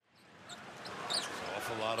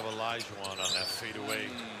of Olajuwon on that fadeaway.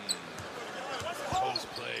 Post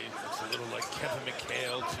play. It's a little like Kevin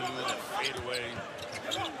McHale, too, in that fadeaway.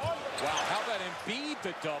 Wow, how about Embiid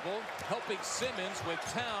the double, helping Simmons with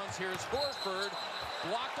Towns. Here's Horford,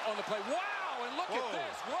 blocked on the play. Wow, and look at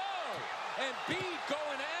this. Whoa! Embiid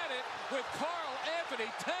going at it with Karl Anthony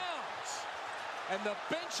Towns. And the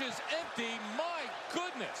bench is empty. My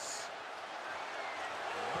goodness.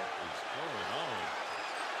 What is going on?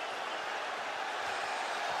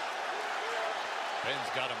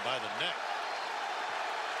 Ben's got him by the neck.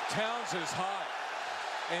 Towns is hot.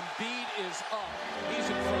 Embiid is up. He's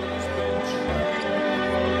in front of his bench.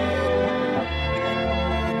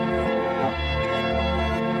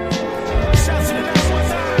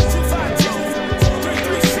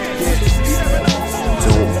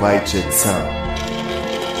 Don't bite your tongue.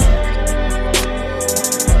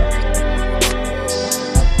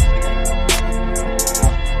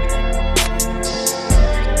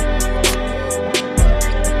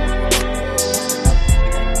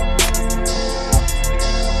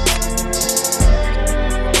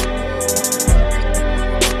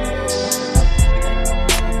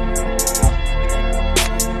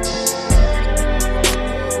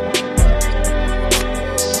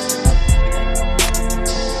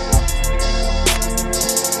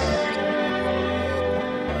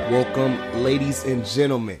 Welcome, ladies and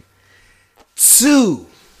gentlemen, to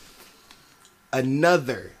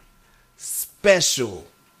another special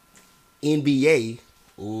NBA.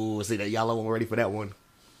 Ooh, see that y'all weren't ready for that one.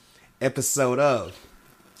 Episode of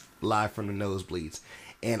Live from the Nosebleeds,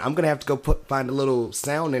 and I'm gonna have to go find a little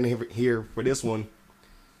sound in here for this one.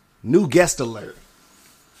 New guest alert.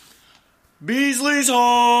 Beasley's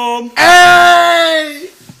home. Hey!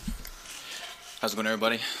 How's it going,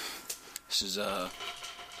 everybody? This is a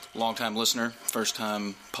long-time listener,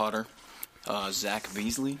 first-time potter, Zach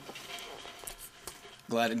Beasley.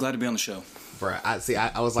 Glad to be on the show. Bruh,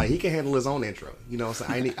 I was like, he can handle his own intro. You know what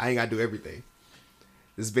I'm saying? I ain't got to do everything.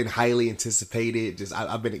 This has been highly anticipated.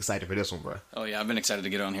 I've been excited for this one, bro. Oh, yeah, I've been excited to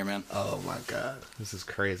get on here, man. Oh, my God. This is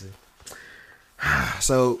crazy.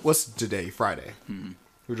 So, what's today? Friday. Mm-hmm.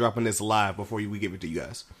 We're dropping this live before we give it to you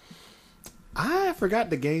guys. I forgot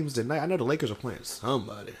the games tonight. I know the Lakers are playing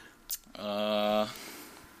somebody.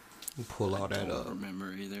 Pull all that up. I don't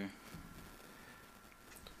remember either.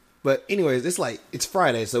 But anyways, it's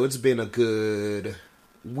Friday, so it's been a good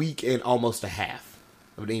week and almost a half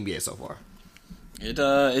of the NBA so far.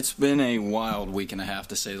 It's been a wild week and a half,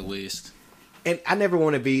 to say the least. And I never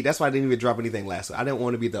want to be, that's why I didn't even drop anything last week. I didn't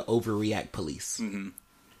want to be the overreact police. Mm-hmm.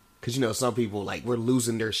 Because, you know, some people, were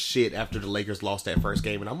losing their shit after the Lakers lost that first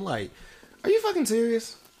game. And I'm like, are you fucking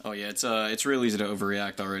serious? Oh, yeah, it's real easy to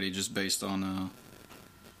overreact already just based on,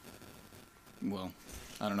 well,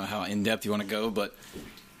 I don't know how in-depth you want to go, but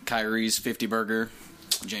Kyrie's 50-burger,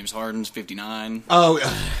 James Harden's 59. Oh,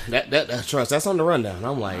 trust, that's on the rundown.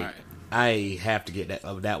 I'm like, right. I have to get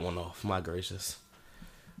that one off. My gracious.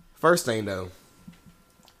 First thing, though.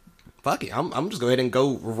 Fuck it. I'm just go ahead and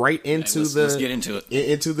go right into let's get into it.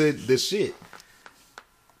 Into the shit.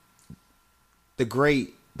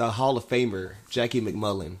 The Hall of Famer, Jackie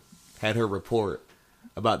McMullen, had her report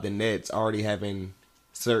about the Nets already having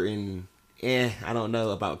certain, I don't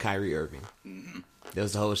know, about Kyrie Irving. Mm-hmm. There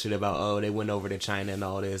was the whole shit about, they went over to China and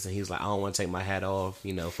all this, and he's like, I don't want to take my hat off,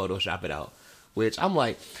 Photoshop it out. Which I'm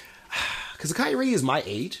like, because Kyrie is my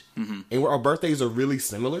age, mm-hmm. and our birthdays are really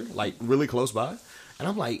similar, really close by. And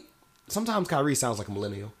I'm like, sometimes Kyrie sounds like a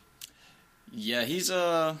millennial. Yeah, he's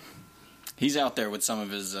out there with some of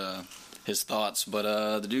his thoughts,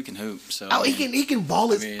 but the dude can hoop. So he can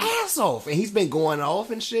ball his ass off, and he's been going off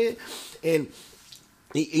and shit. And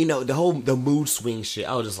the mood swing shit.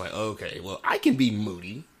 I was just like, okay, well, I can be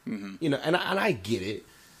moody, mm-hmm. And I get it.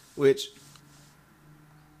 Which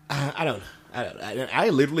I don't know. I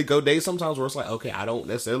literally go days sometimes where it's like, okay, I don't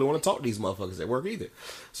necessarily want to talk to these motherfuckers at work either.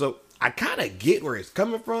 So I kind of get where it's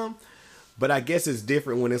coming from, but I guess it's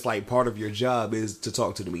different when it's like part of your job is to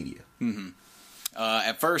talk to the media. Mm-hmm.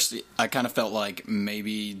 At first, I kind of felt like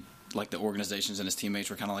maybe the organizations and his teammates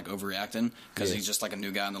were kind of overreacting because he's just a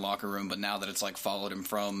new guy in the locker room. But now that it's followed him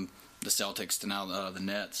from the Celtics to now the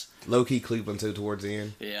Nets, low key Cleveland too towards the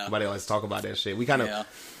end. Yeah, nobody likes to talk about that shit. We kind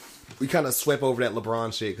of swept over that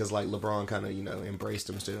LeBron shit because LeBron kind of embraced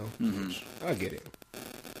him still. Mm-hmm. I get it.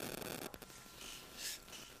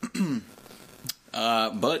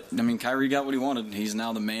 But Kyrie got what he wanted. He's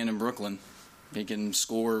now the man in Brooklyn. He can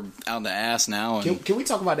score out the ass now. And can we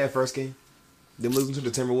talk about that first game? Them losing to the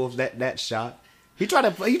Timberwolves. That shot. He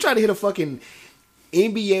tried to hit a fucking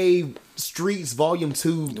NBA Streets Volume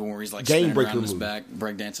 2 the one where he's game breaker around his move. back,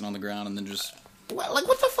 breakdancing on the ground, and then just what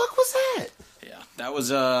the fuck was that? Yeah, That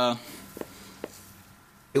was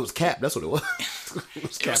It was Cap. That's what it was.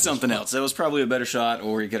 it was something else. It was probably a better shot,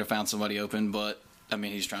 or he could have found somebody open. But I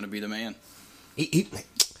mean, he's trying to be the man. He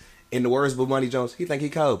in the words of Monty Jones, he think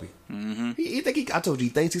he Kobe. Mm-hmm. He think he. I told you,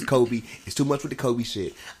 he thinks he's Kobe. It's too much with the Kobe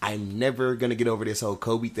shit. I'm never gonna get over this whole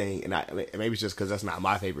Kobe thing, and maybe it's just because that's not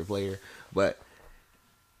my favorite player. But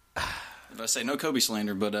if I say no Kobe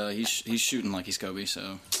slander, but he's shooting like he's Kobe,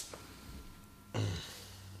 so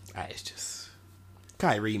it's just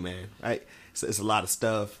Kyrie, man. It's a lot of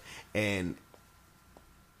stuff, and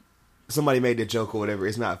somebody made the joke or whatever.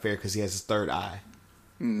 It's not fair because he has his third eye.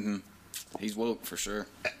 Mm-hmm. He's woke for sure.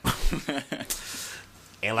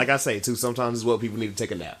 And like I say, too, sometimes it's what people need to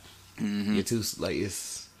take a nap. Mm-hmm. You're too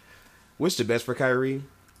it's. Wish the best for Kyrie.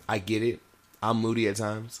 I get it. I'm moody at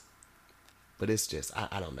times, but it's just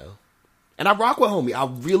I don't know. And I rock with homie. I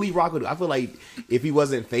really rock with him. I feel like if he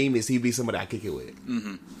wasn't famous, he'd be somebody I kick it with.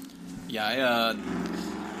 Mm-hmm. Yeah,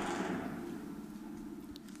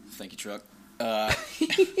 thank you, Truck. I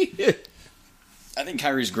think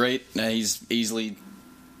Kyrie's great. He's easily,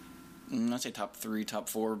 I'd say top 3, top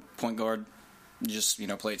 4 point guard. Just,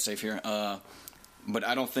 play it safe here. But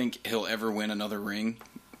I don't think he'll ever win another ring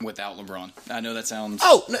without LeBron. I know that sounds...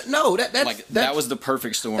 Oh, no, that was the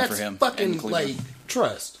perfect storm for him. Fucking,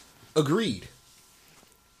 trust. Agreed.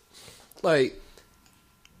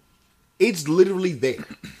 It's literally there.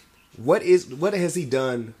 What has he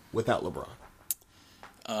done without LeBron?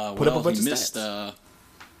 Put up a bunch of missed, stats.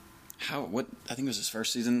 I think it was his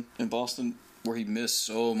first season in Boston where he missed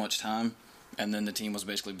so much time, and then the team was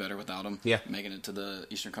basically better without him. Yeah, making it to the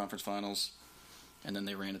Eastern Conference Finals, and then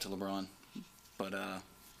they ran it to LeBron. But I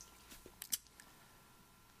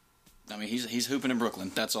mean, he's hooping in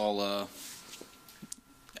Brooklyn. That's all.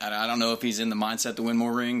 I don't know if he's in the mindset to win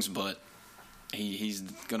more rings, but he's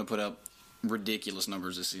going to put up ridiculous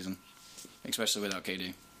numbers this season, especially without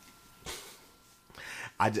KD.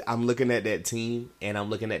 I'm looking at that team, and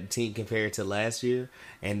I'm looking at the team compared to last year,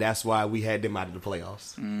 and that's why we had them out of the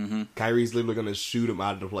playoffs. Mm-hmm. Kyrie's literally going to shoot them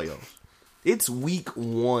out of the playoffs. It's week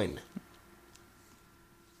 1.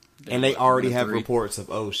 And they already have reports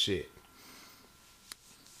of, oh, shit.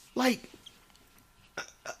 Huh?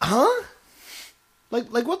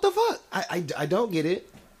 Like what the fuck? I don't get it.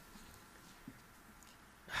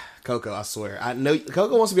 Coco, I swear. I know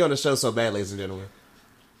Coco wants to be on the show so bad, ladies and gentlemen.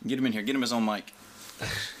 Get him in here. Get him his own mic.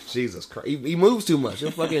 Jesus Christ. He moves too much. He'll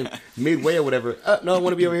fucking midway or whatever. No, I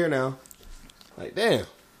want to be over here now. Damn.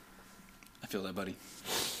 I feel that, buddy.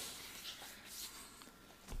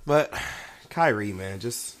 But, Kyrie, man,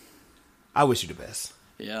 I wish you the best.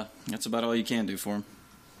 Yeah, that's about all you can do for him.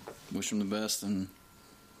 Wish him the best, and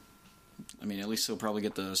I mean, at least he'll probably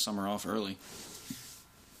get the summer off early.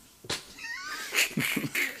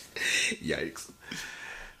 Yikes.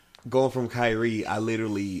 Going from Kyrie,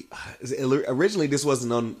 originally this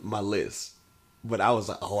wasn't on my list, but I was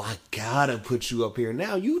like, oh, I gotta put you up here.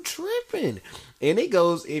 Now you tripping. And it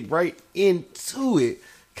goes right into it.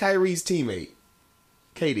 Kyrie's teammate,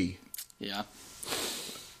 KD. Yeah.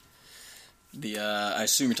 I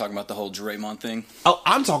assume you're talking about the whole Draymond thing. Oh,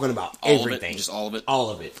 I'm talking about everything. Just all of it?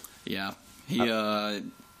 All of it. Yeah.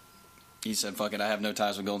 He said, fuck it, I have no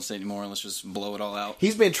ties with Golden State anymore. Let's just blow it all out.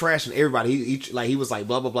 He's been trashing everybody. He was like,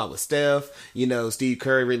 blah, blah, blah with Steph. Steve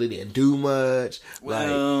Curry really didn't do much.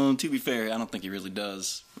 Well, to be fair, I don't think he really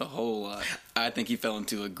does a whole lot. I think he fell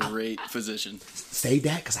into a great position. Save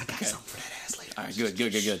that, because I got something for that ass later. All right,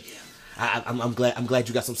 good. Yeah. I'm glad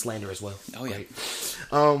you got some slander as well. Oh, yeah.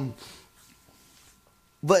 Right.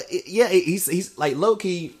 But, he's like,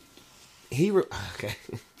 low-key, okay.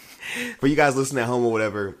 For you guys listening at home or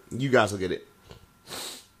whatever, you guys will get it.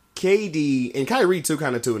 KD, and Kyrie too,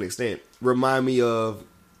 kind of to an extent, remind me of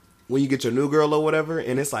when you get your new girl or whatever,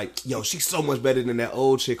 and it's like, yo, she's so much better than that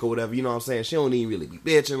old chick or whatever, you know what I'm saying? She don't even really be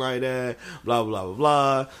bitching like that, blah, blah, blah,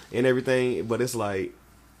 blah, and everything, but it's like,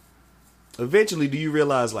 eventually do you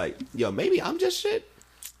realize, like, yo, maybe I'm just shit?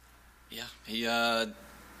 Yeah,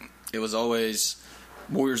 it was always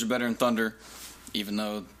Warriors are better than Thunder, even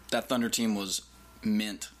though that Thunder team was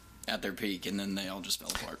mint at their peak, and then they all just fell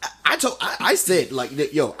apart. I said, like,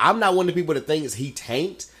 yo, I'm not one of the people that thinks he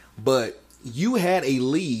tanked, but you had a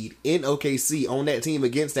lead in OKC on that team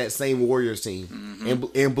against that same Warriors team,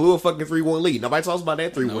 and blew a fucking 3-1 lead. Nobody talks about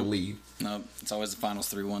that 3-1 lead. No, it's always the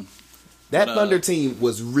finals 3-1. That Thunder team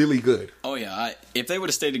was really good. Oh, yeah. If they would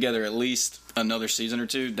have stayed together at least another season or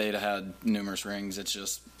two, they'd have had numerous rings. It's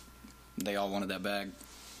just, they all wanted that bag.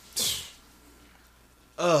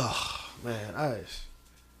 Oh, man.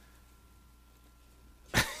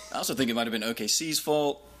 I also think it might have been OKC's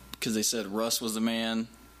fault because they said Russ was the man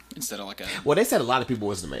instead of like a... Well, they said a lot of people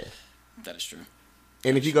was the man. That is true.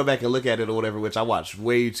 And if you go back and look at it or whatever, which I watch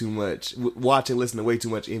way too much, watch and listen to way too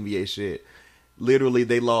much NBA shit. Literally,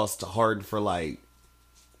 they lost to Harden for like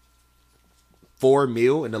 $4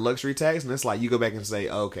 million in the luxury tax, and it's like you go back and say,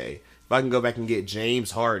 okay, if I can go back and get James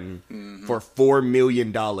Harden for $4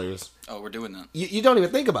 million, oh, we're doing that. You don't even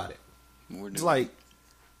think about it. It's like,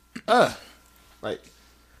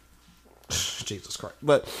 Jesus Christ.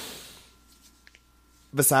 But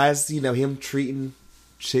besides, him treating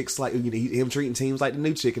chicks like, him treating teams like the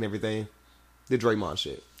new chick and everything, the Draymond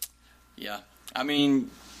shit. Yeah, I mean,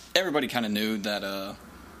 everybody kind of knew that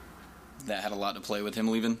that had a lot to play with him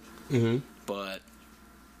leaving. Mm-hmm. But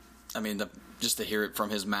I mean, just to hear it from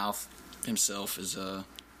his mouth himself is a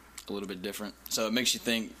little bit different. So it makes you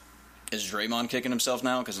think: is Draymond kicking himself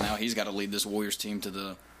now? Because now he's got to lead this Warriors team to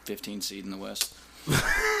the 15 seed in the West.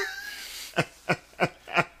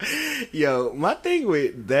 Yo, my thing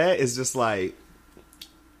with that is just like,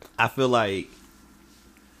 I feel like,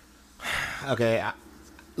 okay,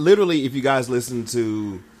 literally, if you guys listen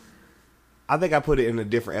to, I think I put it in a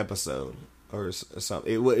different episode or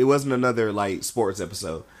something. It wasn't another like sports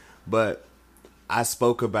episode, but I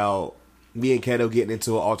spoke about me and Kato getting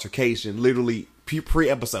into an altercation, literally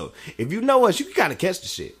pre-episode. If you know us, you can kind of catch the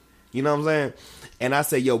shit. You know what I'm saying? And I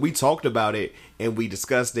said, yo, we talked about it and we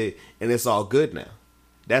discussed it, and it's all good now.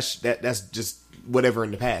 That's just whatever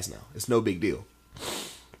in the past now. It's no big deal.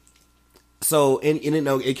 So, and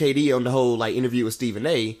KD on the whole like interview with Stephen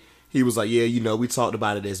A., he was like, yeah, we talked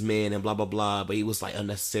about it as men and blah, blah, blah, but he was like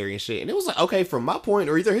unnecessary and shit. And it was like, okay, from my point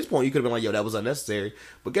or either his point, you could have been like, yo, that was unnecessary.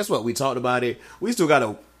 But guess what? We talked about it. We still got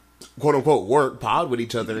to, quote unquote, pod with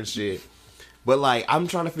each other and shit. But like, I'm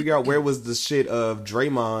trying to figure out where was the shit of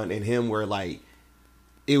Draymond and him where like,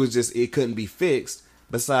 it was just, it couldn't be fixed.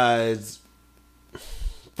 Besides,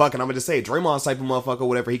 fucking, I'm going to just say, Draymond's type of motherfucker,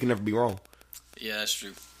 whatever, he can never be wrong. Yeah, that's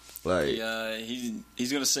true. Like,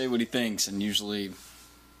 he's going to say what he thinks, and usually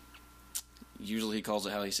he calls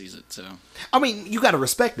it how he sees it. So I mean, you got to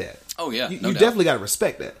respect that. Oh yeah, you definitely got to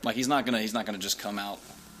respect that. Like he's not gonna just come out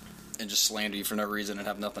and just slander you for no reason and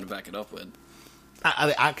have nothing to back it up with.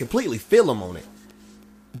 I completely feel him on it,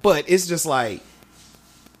 but it's just like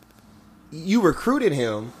you recruited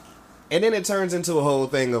him, and then it turns into a whole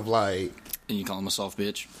thing of like, and you call him a soft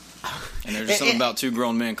bitch, and there's just something about two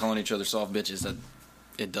grown men calling each other soft bitches that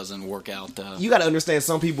it doesn't work out. You got to understand,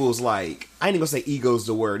 some people's like, I ain't even gonna say ego's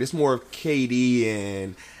the word. It's more of KD,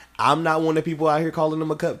 and I'm not one of the people out here calling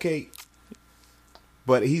him a cupcake,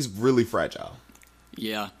 but he's really fragile.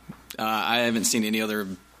 Yeah, I haven't seen any other.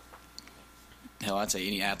 Hell, I'd say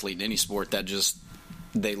any athlete in any sport that just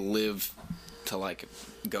they live to like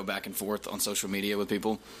go back and forth on social media with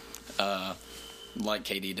people, like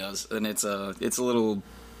KD does, and it's a little.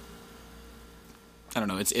 I don't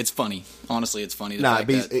know. It's funny. Honestly, it's funny.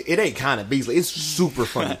 It ain't kind of Beasley. It's super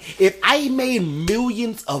funny. If I made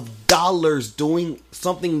millions of dollars doing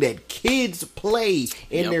something that kids play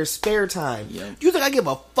in their spare time, you think I give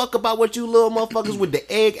a fuck about what you little motherfuckers with the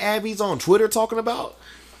egg abbeys on Twitter talking about?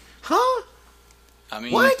 Huh? I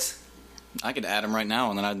mean, what? I could add him right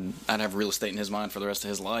now, and then I'd have real estate in his mind for the rest of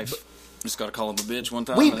his life. Just got to call him a bitch one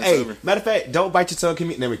time. Matter of fact, don't bite your tongue.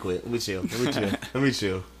 Let me quit. Let me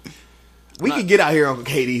chill. We can get out here on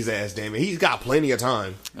KD's ass, damn it. He's got plenty of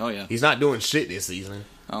time. Oh, yeah. He's not doing shit this season.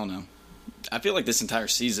 I don't know. I feel like this entire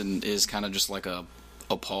season is kind of just like a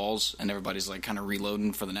pause, and everybody's like kind of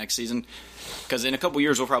reloading for the next season. Because in a couple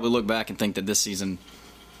years, we'll probably look back and think that this season,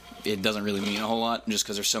 it doesn't really mean a whole lot, just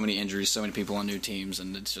because there's so many injuries, so many people on new teams,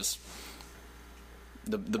 and it's just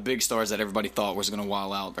the big stars that everybody thought was going to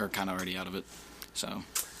wild out are kind of already out of it. So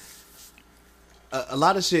a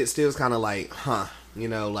lot of shit still is kind of like,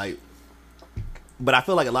 like. But I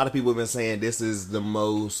feel like a lot of people have been saying this is the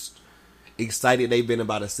most excited they've been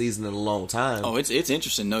about a season in a long time. Oh, it's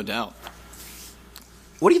interesting, no doubt.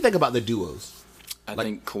 What do you think about the duos? I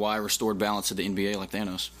think Kawhi restored balance to the NBA like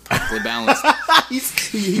Thanos. Perfectly balanced.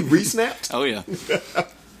 he re-snapped? Oh, yeah.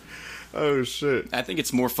 Oh, shit. I think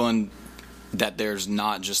it's more fun that there's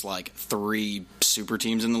not just like 3 super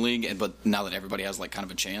teams in the league, but now that everybody has like kind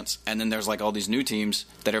of a chance. And then there's like all these new teams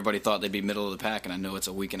that everybody thought they'd be middle of the pack, and I know it's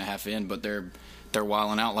a week and a half in, but they're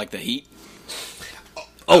wilding out like the Heat.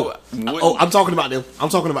 I'm talking about them.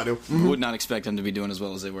 Mm-hmm. Would not expect them to be doing as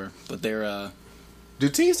well as they were, but they're. Do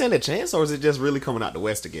teams stand a chance, or is it just really coming out the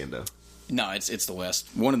West again, though? No, it's the West.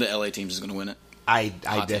 One of the LA teams is going to win it. I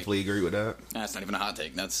definitely agree with that. That's not even a hot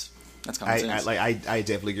take. That's common sense. I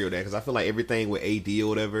definitely agree with that, because I feel like everything with AD or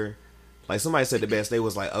whatever, like somebody said the best. They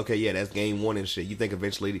was like, okay, yeah, that's game 1 and shit. You think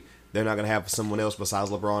eventually they're not gonna have someone else besides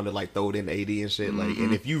LeBron to like throw it in AD and shit. Like,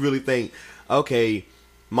 and if you really think, okay,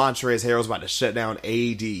 Montrezl Harrell's about to shut down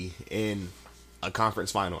AD and A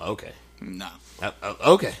conference final. Okay. No.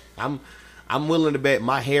 Okay. I'm willing to bet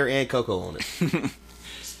my hair and Coco on it.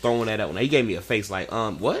 Just throwing that out. Now, he gave me a face like,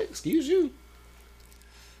 what? Excuse you?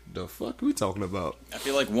 The fuck are we talking about? I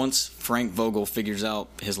feel like once Frank Vogel figures out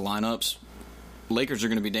his lineups, Lakers are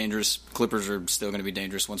going to be dangerous. Clippers are still going to be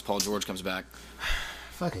dangerous once Paul George comes back.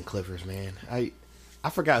 Fucking Clippers, man. I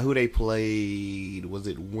forgot who they played. Was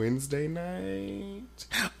it Wednesday night?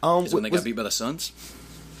 Is when they got beat by the Suns?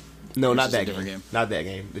 No, Or not is this that a different game. game? Not that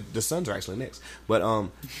game. The Suns are actually next. But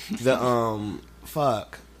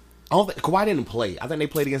fuck. I don't think Kawhi didn't play. I think they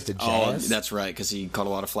played against the Jazz. Oh, that's right, because he caught a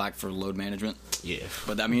lot of flack for load management. Yeah.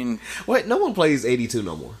 But I mean, Wait, no one plays 82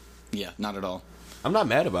 no more. yeah, not at all. I'm not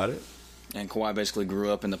mad about it. And Kawhi basically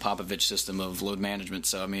grew up in the Popovich system of load management.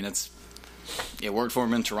 So I mean, it worked for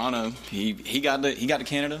him in Toronto. He got to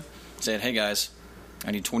Canada, said, "Hey guys,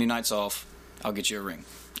 I need 20 nights off. I'll get you a ring,"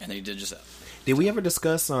 and then he did just that. Did we ever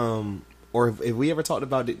discuss or if we ever talked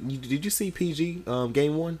about did you see PG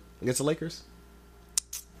game 1 against the Lakers?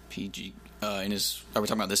 PG are we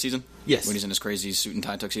talking about this season? Yes. When he's in his crazy suit and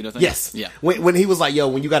tie tuxedo thing? Yes. Yeah. When he was like, "Yo,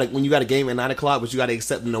 when you got a game at 9:00, but you got to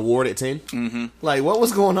accept an award at 10." Mm-hmm. Like, what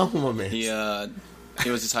was going on with my man? It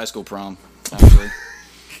was his high school prom, actually.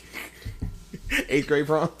 8th grade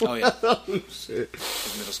prom. Oh yeah. Oh, shit.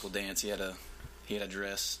 His middle school dance. He had a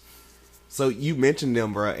dress. So you mentioned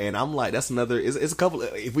them, bro, and I'm like, that's another. It's a couple.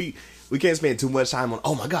 If we can't spend too much time on,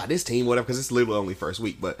 oh my god, this team, whatever, because it's literally only first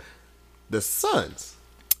week. But the Suns.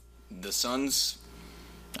 The Suns,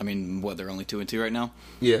 I mean, they're only 2-2 right now?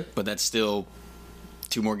 Yeah. But that's still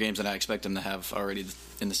 2 more games than I expect them to have already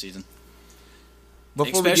in the season.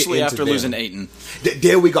 Especially after losing Ayton.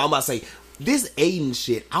 There we go. I'm about to say, this Ayton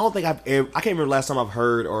shit, I don't think I can't remember the last time I've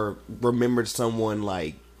heard or remembered someone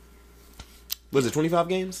like, was it 25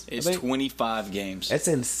 games? It's 25 games. That's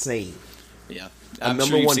insane. Yeah. I'm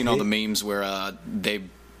sure you've seen all the memes where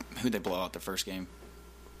who'd they blow out their first game?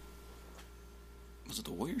 Was it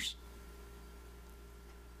the Warriors?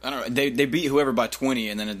 I don't know. They beat whoever by 20,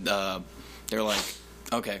 and then they're like,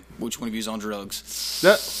 okay, which one of you's on drugs?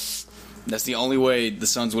 That's the only way the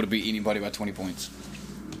Suns would have beat anybody by 20 points.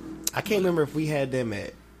 I can't remember if we had them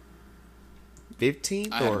at 15th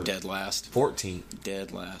I had or them dead last. 14th.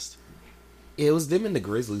 Dead last. It was them and the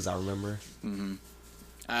Grizzlies, I remember. Mm-hmm.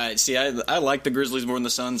 I like the Grizzlies more than the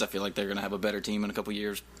Suns. I feel like they're going to have a better team in a couple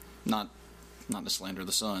years. Not to slander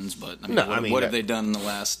the Suns, but what have they done in the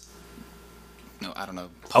last? No, I don't know.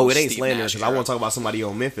 Oh, it ain't slander because I want to talk about somebody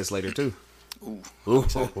on Memphis later too. Ooh.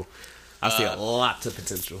 I see a lot of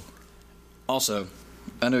potential. Also,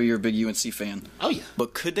 I know you're a big UNC fan. Oh yeah,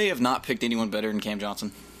 but could they have not picked anyone better than Cam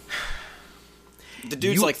Johnson? The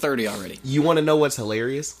dude's like 30 already. You want to know what's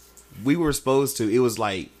hilarious? We were supposed to. It was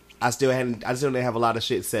like I still didn't have a lot of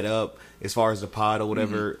shit set up as far as the pod or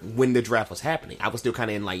whatever when the draft was happening. I was still kind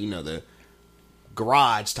of in like the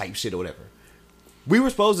garage type shit or whatever. We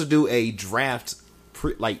were supposed to do a draft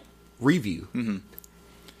review. Mm-hmm.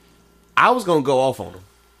 I was gonna go off on him.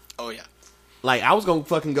 Oh yeah. Like, I was going to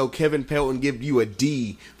fucking go Kevin Pelton and give you a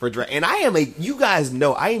D for draft. And you guys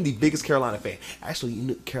know, I am the biggest Carolina fan.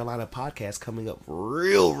 Actually, Carolina podcast coming up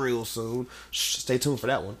real soon. Stay tuned for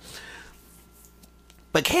that one.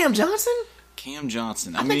 But Cam Johnson?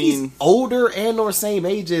 I think he's older and or same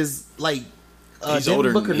age as, he's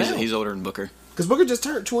older Booker now. He's older than Booker. Because Booker just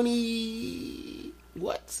turned 20...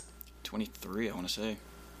 What? 23, I want to say.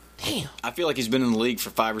 Damn. I feel like he's been in the league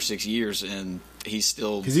for 5 or 6 years, and he's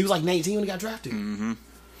still... Because he was like 19 when he got drafted. Mm-hmm.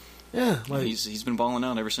 Yeah. He's been balling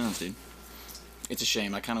out ever since, dude. It's a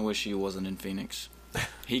shame. I kind of wish he wasn't in Phoenix.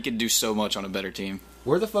 He could do so much on a better team.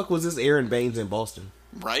 Where the fuck was this Aaron Baines in Boston?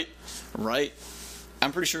 Right.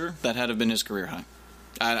 I'm pretty sure that had to have been his career high.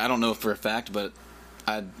 I don't know for a fact, but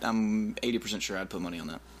I'm 80% sure I'd put money on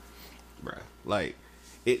that. Bruh.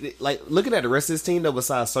 Looking at the rest of this team, though,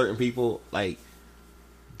 besides certain people, like...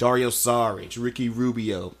 Dario Saric, Ricky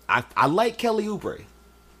Rubio. I like Kelly Oubre.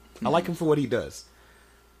 I like him for what he does.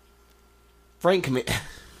 Frank,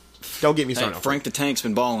 don't get me started. On Frank the Tank's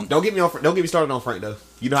been balling. Don't get me started on Frank though.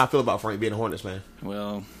 You know how I feel about Frank being a Hornets fan.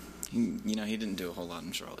 Well, he didn't do a whole lot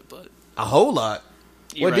in Charlotte, but a whole lot.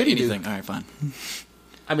 What did he do? All right, fine.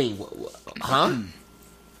 I mean, huh?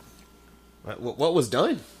 What was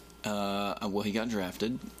done? Well, he got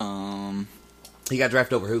drafted. He got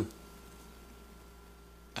drafted over who?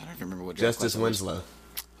 I don't remember what Justice Winslow.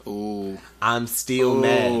 Ooh. I'm still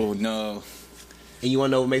mad. Oh, no. And you want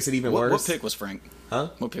to know what makes it even worse? What pick was Frank?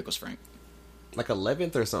 Huh? What pick was Frank? Like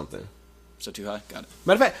 11th or something. So too high? Got it.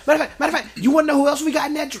 Matter of fact, you want to know who else we got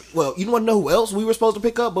in that draft? Well, you want to know who else we were supposed to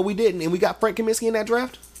pick up, but we didn't, and we got Frank Kaminsky in that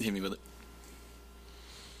draft? Hit me with it.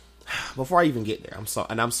 before I even get there,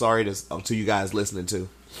 I'm sorry to you guys listening too.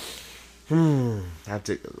 I have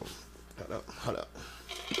to hold up.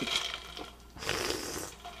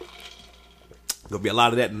 Gonna be a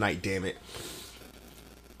lot of that tonight, damn it.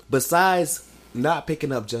 Besides not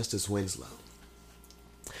picking up Justice Winslow,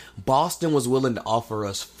 Boston was willing to offer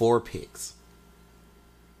us 4 picks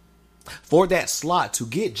for that slot to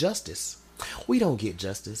get Justice. We don't get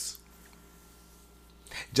Justice.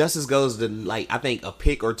 Justice goes to, like, I think a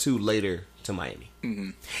pick or 2 later to Miami.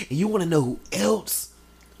 And you want to know who else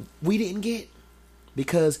we didn't get?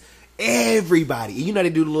 Because everybody, you know, they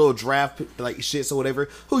do the little draft like shits or whatever,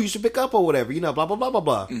 who you should pick up or whatever, you know, blah blah blah blah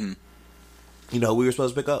blah. You know who we were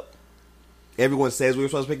supposed to pick up? Everyone says we were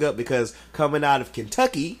supposed to pick up because coming out of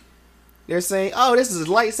Kentucky, they're saying, oh, this is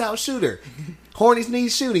a lights out shooter. Hornets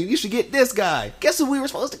need shooting. You should get this guy. Guess who we were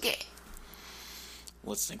supposed to get?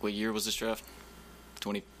 Let's think. What year was this draft?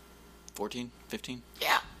 2014? 15?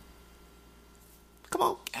 Yeah. Come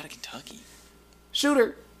on. Out of Kentucky.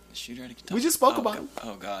 Shooter. The shooter out of Kentucky. We just spoke about him.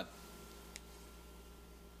 Oh, God.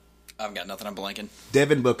 I've got nothing. I'm blanking.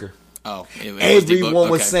 Devin Booker. Oh. Everyone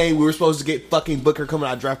was saying we were supposed to get fucking Booker coming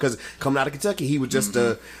out of draft because coming out of Kentucky, he was just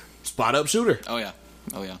a spot-up shooter. Oh, yeah.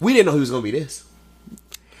 Oh, yeah. We didn't know he was going to be this.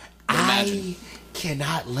 Imagine. I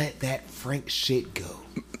cannot let that Frank shit go.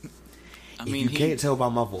 I mean, you can't tell by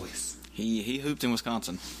my voice. He hooped in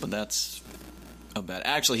Wisconsin, but that's a bad.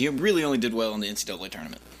 Actually, he really only did well in the NCAA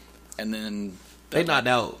tournament, and then They knocked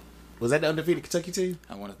out. Was that the undefeated Kentucky team?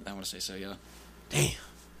 I want to say so, yeah. Damn.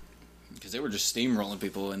 Because they were just steamrolling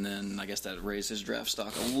people, and then I guess that raised his draft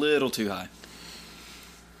stock a little too high.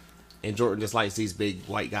 And Jordan just likes these big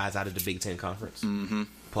white guys out of the Big Ten Conference.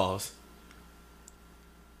 Pause.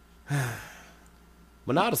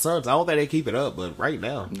 But now the Suns, I don't think they keep it up, but right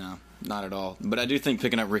now. No, not at all. But I do think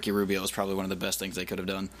picking up Ricky Rubio is probably one of the best things they could have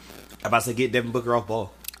done. I'm about to get Devin Booker off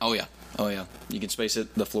ball. Oh, yeah. Oh, yeah. You can space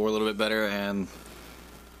the floor a little bit better, and,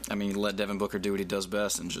 I mean, let Devin Booker do what he does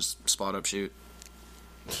best and just spot up shoot.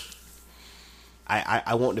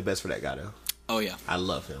 I want the best for that guy, though. Oh, yeah. I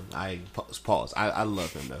love him. Pause. I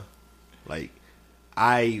love him, though.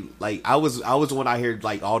 I was when I heard,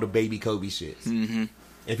 like, all the baby Kobe shits.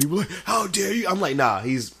 And people were like, how dare you? I'm like, nah,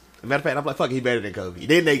 he's... Matter of fact, I'm like, fuck, he better than Kobe.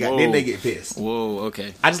 Then they get pissed. Whoa,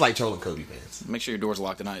 okay. I just like trolling Kobe fans. Make sure your door's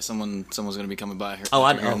locked tonight. Someone's going to be coming by here. Oh,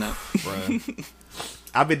 I know. Bruh.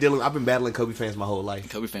 I've been battling Kobe fans my whole life.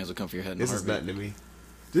 Kobe fans will come for your head. This is nothing to me.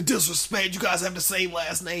 The disrespect. You guys have the same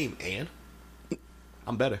last name, and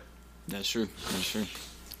I'm better. That's true.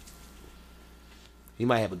 He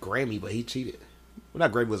might have a Grammy, but he cheated. Well,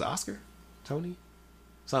 not Grammy, was it Oscar? Tony?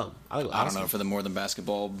 Something. I don't know, for the More Than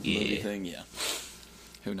Basketball movie thing. Yeah.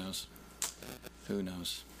 Who knows?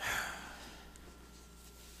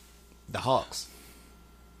 The Hawks.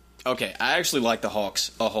 Okay, I actually like the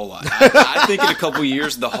Hawks a whole lot. I think in a couple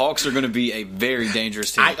years, the Hawks are going to be a very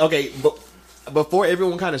dangerous team. But before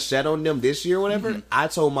everyone kind of shat on them this year or whatever, I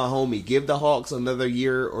told my homie, give the Hawks another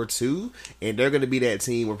year or 2, and they're going to be that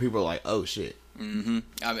team where people are like, oh, shit. I mean,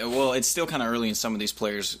 well, it's still kind of early in some of these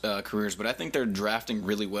players' careers, but I think they're drafting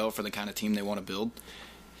really well for the kind of team they want to build.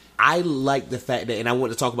 I like the fact that, and I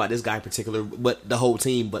want to talk about this guy in particular, but the whole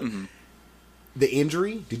team, but the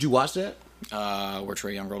injury, did you watch that? Where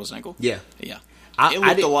Trae Young rolled his ankle? Yeah. It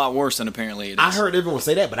looked a lot worse than apparently it is. I heard everyone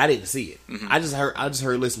say that, but I didn't see it. I just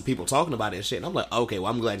heard listen people talking about it and shit, and I'm like, okay,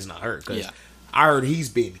 well, I'm glad he's not hurt, because I heard he's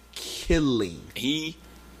been killing.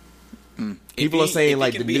 People are saying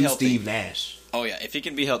like the new healthy, Steve Nash. Oh yeah, if he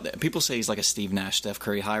can be healthy. People say he's like a Steve Nash, Steph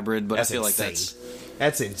Curry hybrid, but I feel like that's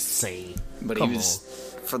insane. But he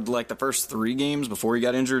was, for like the first 3 games before he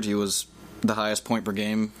got injured, he was the highest point per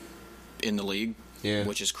game in the league,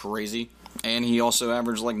 which is crazy. And he also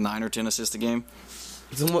averaged like 9 or 10 assists a game.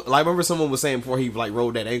 I remember someone was saying before he like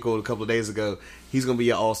rolled that ankle a couple of days ago, he's gonna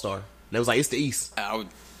be an all-star. And it was like, it's the East. I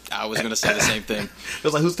was gonna say the same thing. It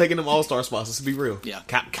was like, who's taking them all-star spots? Let's be real. Yeah,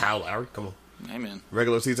 Kyle Lowry, come on. Hey man,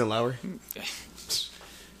 regular season Lowry.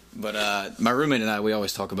 But my roommate and I, we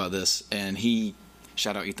always talk about this, and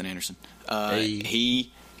shout out Ethan Anderson.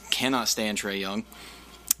 He cannot stand Trae Young.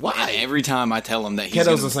 Why? And every time I tell him that he's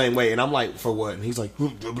Keto's the same way, and I'm like, for what? And he's like, blah,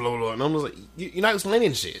 blah, blah. And I'm just like, you're not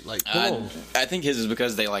explaining shit. Like, come on. I think his is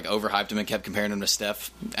because they like overhyped him and kept comparing him to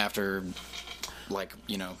Steph after, like,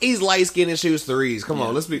 you know, he's light skinned and shoots threes. Come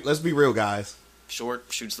on, let's be real, guys. Short,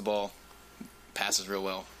 shoots the ball, passes real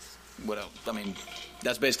well. What else? I mean,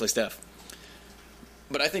 that's basically Steph.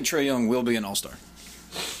 But I think Trae Young will be an all-star.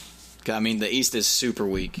 I mean, the East is super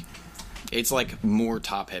weak. It's like more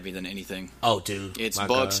top-heavy than anything. Oh, dude. It's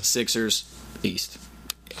Bucks, God. Sixers, East.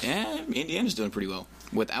 Yeah, Indiana's doing pretty well.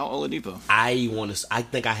 without Oladipo. I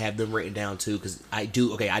think I have them written down too because I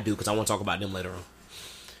do. Okay, I do because I want to talk about them later on.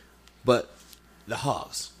 But the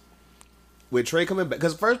Hawks, with Trey coming back,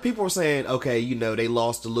 because first people were saying, okay, you know, they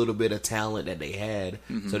lost a little bit of talent that they had,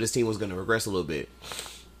 so this team was going to regress a little bit.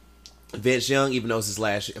 Vince Young, even though it's his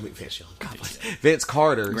last year, Vince Young, God bless. Vince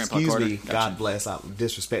Carter, Grandpa excuse Carter, me, gotcha. God bless, I'm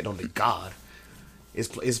disrespect on the God, is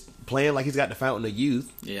playing like he's got the fountain of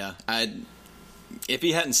youth. Yeah, if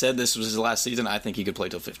he hadn't said this was his last season, I think he could play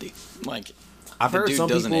till 50. Like, I've the heard dude some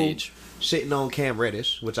doesn't people age. shitting on Cam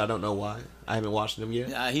Reddish, which I don't know why. I haven't watched him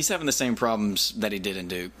yet. He's having the same problems that he did in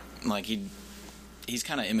Duke. Like, he's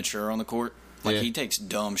kind of immature on the court. Like, Yeah. he takes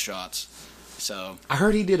dumb shots. So I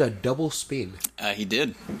heard he did a double spin. he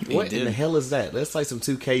did. What in the hell is that? That's like some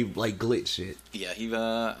 2K like glitch shit. Yeah, he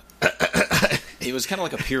was kind of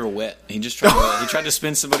like a pirouette. He just tried to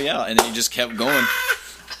spin somebody out, and then he just kept going.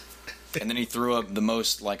 And then he threw up the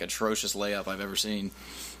most like atrocious layup I've ever seen.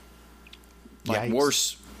 Like Yikes.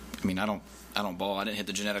 worse. I mean, I don't ball. I didn't hit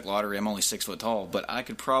the genetic lottery. I'm only 6 foot tall, but I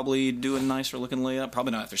could probably do a nicer looking layup.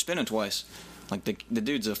 Probably not after spinning twice. Like the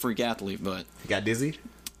dude's a freak athlete, but He got dizzy.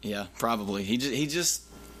 yeah, probably. He just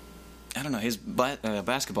I don't know. His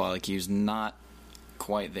basketball IQ's not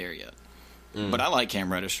quite there yet. But I like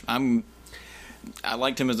Cam Reddish. I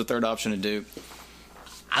liked him as the third option to Duke.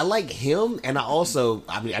 I like him, and I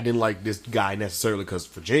didn't like this guy necessarily because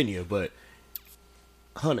Virginia, but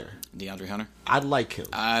Hunter. DeAndre Hunter. I like him.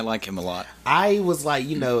 I like him a lot. I was like,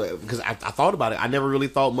 you know, because I thought about it. I never really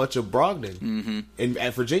thought much of Brogdon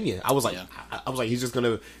at Virginia. I was like, Yeah. I was like, he's just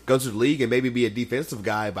gonna go to the league and maybe be a defensive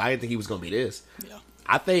guy, but I didn't think he was gonna be this. Yeah.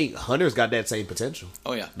 I think Hunter's got that same potential.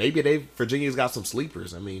 Oh yeah. Maybe Virginia's got some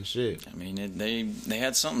sleepers. I mean, shit. I mean, they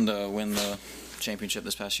had something to win the championship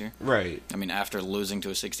this past year. Right. I mean, after losing to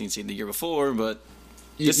a 16 seed the year before, but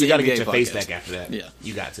You this is got to the get NBA your face podcast. back after that. Yeah.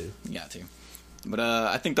 You got to. You got to. But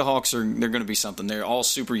I think the Hawks they're going to be something. They're all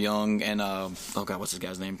super young, and oh god, what's this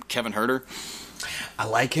guy's name? Kevin Herter. I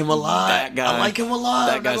like him a lot. That guy- I like him a lot.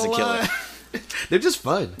 that guy's not a gonna killer. lie. They're just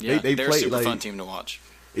fun. Yeah, they they're play a super like, fun team to watch.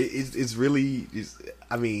 It's really.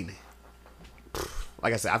 I mean,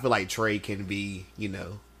 like I said, I feel like Trey can be, you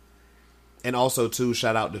know, and also too,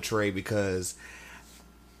 shout out to Trey because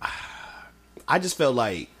I just felt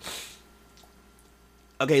like,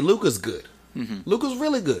 okay, Luka's good. Luka's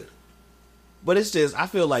really good. But it's just, I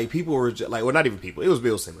feel like people were just, like, well, not even people. It was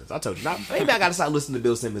Bill Simmons. I told you. Maybe I got to stop listening to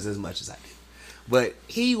Bill Simmons as much as I did. But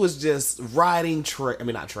he was just riding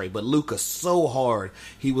but Luka so hard.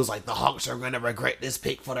 He was like, the Hawks are going to regret this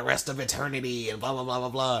pick for the rest of eternity and blah, blah, blah, blah,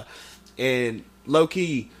 blah. And low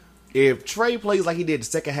key, if Trey plays like he did the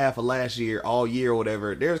second half of last year, all year or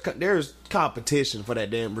whatever, there's competition for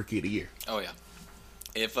that damn Rookie of the Year. Oh yeah.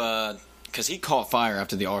 If because he caught fire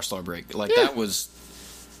after the All-Star break, like that was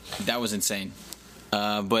insane.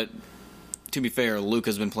 But to be fair,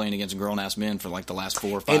 Luka's been playing against grown-ass men for like the last 4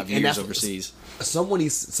 or 5 years overseas.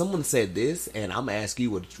 Someone said this, and I'm gonna ask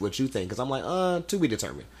you what you think, because I'm like, to be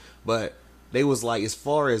determined. But they was like, as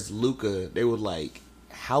far as Luka, they were like,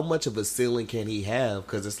 how much of a ceiling can he have?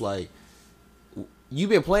 Because it's like, you've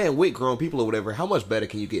been playing with grown people or whatever. How much better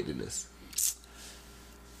can you get than this?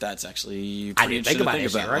 That's actually I pretty didn't think interesting about to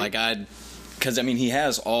that shit, right? Like because I mean, he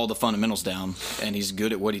has all the fundamentals down, and he's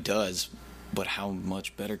good at what he does. But how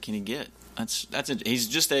much better can he get? He's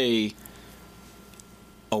just a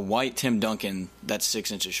white Tim Duncan that's 6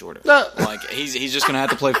 inches shorter. Like he's just gonna have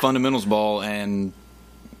to play fundamentals ball and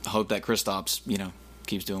hope that Kristaps,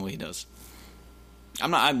 keeps doing what he does. Let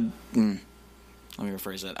me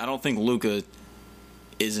rephrase that. I don't think Luka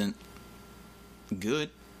isn't good.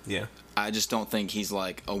 Yeah. I just don't think he's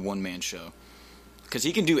like a one-man show. Because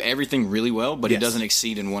he can do everything really well, but he doesn't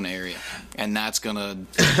exceed in one area. And that's gonna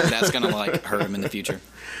like hurt him in the future.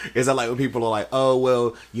 Is that like when people are like, oh,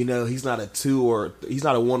 well, he's not a 2 or he's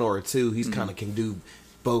not a 1 or a 2. He's kind of can do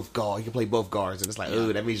both guards. He can play both guards. And it's like,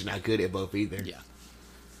 oh, that means you're not good at both either. Yeah.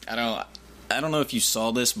 I don't know if you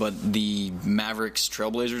saw this, but the Mavericks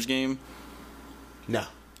Trailblazers game, No.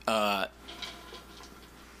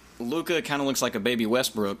 Luka kind of looks like a baby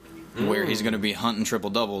Westbrook, where he's going to be hunting triple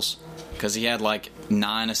doubles because he had like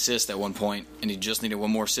 9 assists at one point, and he just needed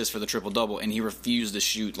one more assist for the triple double, and he refused to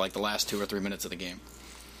shoot like the last 2 or 3 minutes of the game.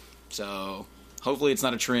 So hopefully it's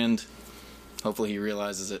not a trend. Hopefully he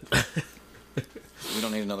realizes it. We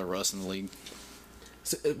don't need another Russ in the league.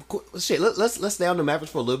 So, let's stay on the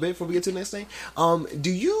Mavericks for a little bit before we get to the next thing. Could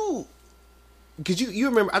you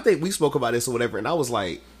remember? I think we spoke about this or whatever, and I was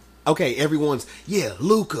like, okay, everyone's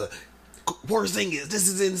Luka, Porzingis, this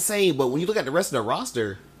is insane. But when you look at the rest of the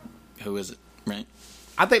roster, Who is it? Right?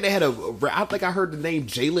 I think they had I think I heard the name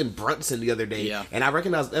Jalen Brunson the other day. Yeah. And I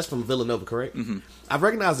recognized that's from Villanova, correct? Mm-hmm. I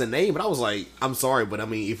recognized the name, but I was like, I'm sorry, but I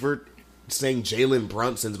mean, if we're saying Jalen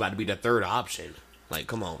Brunson's about to be the third option, like,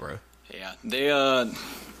 come on, bro. Yeah, they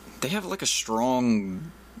have like a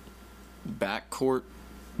strong backcourt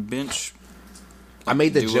bench. I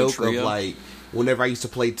made the duo joke trio. of like whenever I used to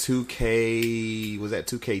play 2K, was that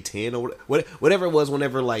 2K10 or whatever it was?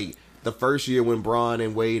 Whenever like the first year when Bron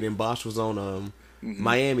and Wade and Bosh was on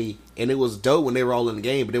Miami, and it was dope when they were all in the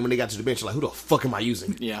game. But then when they got to the bench, you're like, who the fuck am I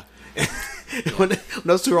using? Yeah. when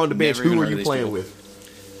those two are on the bench, Never even who were heard of you these playing people. with?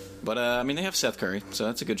 But I mean, they have Seth Curry, so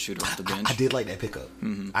that's a good shooter off the bench. I did like that pickup.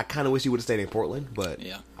 I kind of wish he would have stayed in Portland, but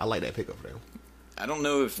Yeah. I like that pickup for them. I don't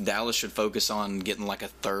know if Dallas should focus on getting like a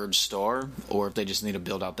third star or if they just need to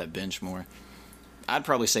build out that bench more. I'd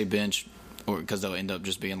probably say bench, or because they'll end up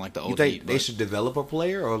just being like the You old think Heat. they but- should develop a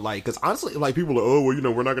player, or like, because honestly, like people are, oh well, you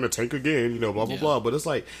know, we're not going to tank again, you know, blah blah Yeah. blah. But it's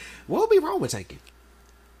like, what would be wrong with tanking?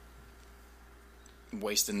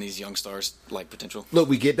 wasting these young stars like potential. Look,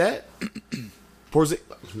 we get that.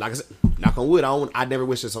 Like I said, knock on wood. I never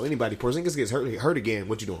wish this on anybody. Porzingis gets hurt again.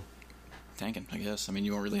 What you doing? Tanking, I guess. I mean,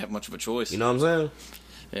 you don't really have much of a choice. You know what I'm saying?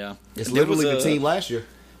 Yeah, It's There literally was the team last year.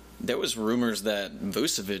 There was rumors that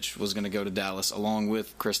Vucevic was going to go to Dallas along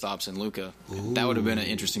with Kristaps and Luka. That would have been an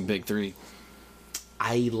interesting big three.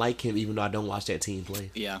 I like him, even though I don't watch that team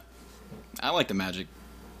play. Yeah, I like the Magic.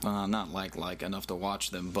 Not like enough to watch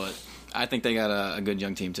them, but I think they got a good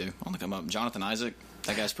young team too on the come up. Jonathan Isaac,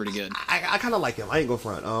 that guy's pretty good. I kind of like him. I ain't go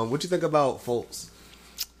front. What you think about Fultz?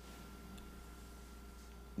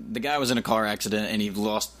 The guy was in a car accident and he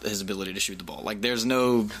lost his ability to shoot the ball. Like, there's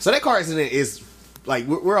no. So that car accident is like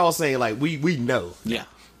we're all saying like we know. Yeah,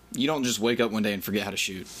 you don't just wake up one day and forget how to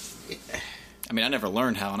shoot. I mean, I never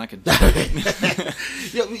learned how, and I could.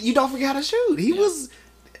 You don't forget how to shoot. He was.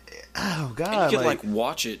 Oh God! And you could like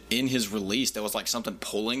watch it in his release. There was like something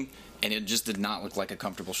pulling, and it just did not look like a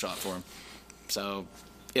comfortable shot for him. So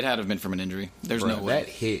it had to have been from an injury. There's no way. That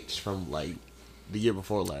hitch from like the year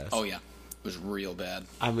before last. Oh yeah, it was real bad.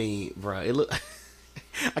 I mean, bro, it look.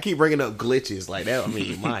 I keep bringing up glitches like that. I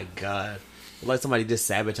mean, my God, like somebody just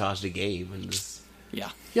sabotaged the game and just.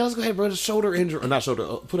 Yeah. Yeah, let's go ahead, bro. Just shoulder injury, or not shoulder.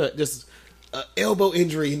 Put a elbow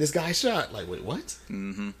injury in this guy's shot. Like, wait, what?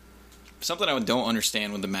 Something I don't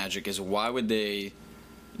understand with the Magic is why would they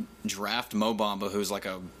draft Mo Bamba, who's like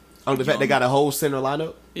a Oh, the fact they got a whole center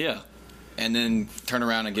lineup. yeah, and then turn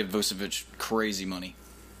around and give Vucevic crazy money.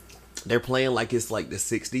 They're playing like it's like the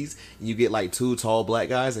 '60s. You get like two tall black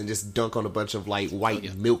guys and just dunk on a bunch of like white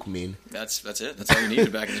yeah. milkmen. That's it. That's all you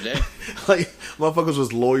needed back in the day. Like motherfuckers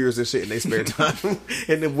was lawyers and shit in their spare time,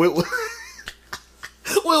 and then Will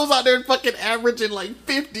was out there fucking averaging like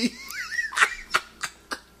 50.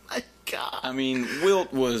 My God. I mean,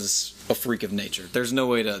 Wilt was a freak of nature. There's no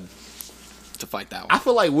way to fight that I one.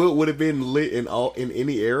 feel like Wilt would have been lit in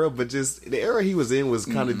any era, but just the era he was in was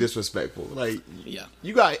kind of disrespectful. Like, Yeah,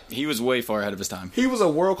 he was way far ahead of his time. was a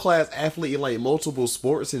world class athlete in like multiple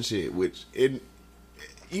sports and shit.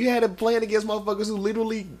 You had him playing against motherfuckers who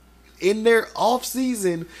literally in their off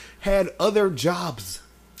season had other jobs.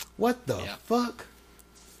 What the Yeah. fuck?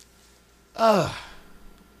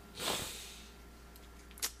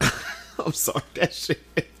 I'm sorry, that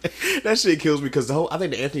shit kills me because I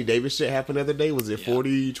think the Anthony Davis shit happened the other day. Was it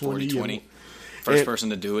 40, 20? 40-20. First And- person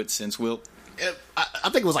to do it since Wilt. I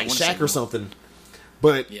think it was like wanna say Shaq or Wilt. something.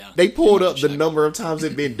 But Yeah. they pulled It might up be the Shaq. number of times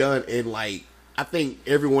it been done, and like I think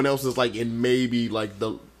everyone else is like in maybe like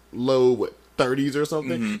the low 30s or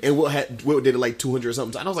something, and Wilt did it like 200 or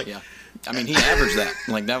something. And I was like, Yeah, I mean, he averaged that.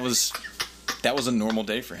 Like that was a normal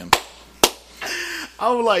day for him.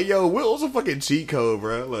 I was like, yo, Wilt was a fucking cheat code,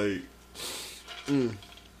 bro. Like,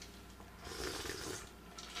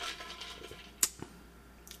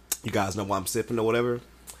 You guys know why I'm sipping or whatever?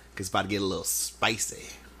 Cause it's about to get a little spicy.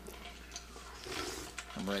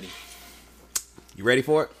 I'm ready. You ready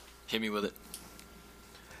for it? Hit me with it.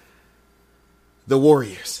 The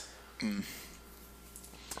Warriors.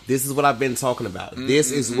 This is what I've been talking about.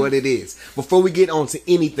 This is what it is. Before we get on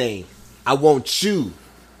to anything, I want you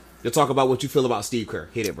to talk about what you feel about Steve Kerr.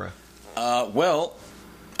 Hit it, bro. Well,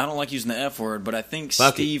 I don't like using the F word, but I think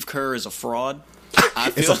Fuck it. Steve Kerr is a fraud.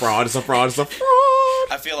 It's a fraud. It's a fraud. It's a fraud.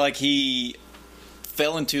 I feel like he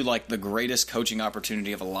fell into like the greatest coaching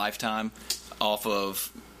opportunity of a lifetime off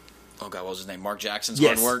of what was his name? Mark Jackson's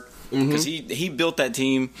Yes. hard work, because he built that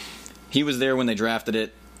team. He was there when they drafted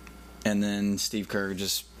it, and then Steve Kerr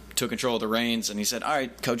just took control of the reins and he said, "All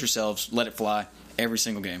right, coach yourselves, let it fly every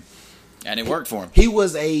single game," and it worked for him. He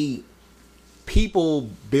was a people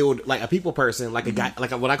a people person, like a guy,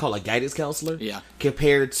 like what I call a guidance counselor. Yeah.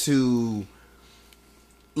 Compared to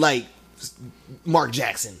like Mark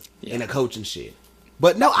Jackson and the coaching shit.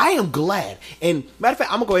 But no, I am glad. And matter of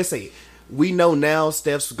fact, I'm gonna go ahead and say it. We know now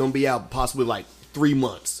Steph's gonna be out possibly like 3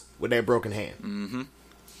 months with that broken hand. Mm-hmm.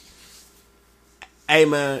 Hey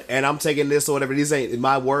man, and I'm taking this or whatever. These ain't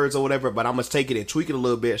my words or whatever, but I'm gonna take it and tweak it a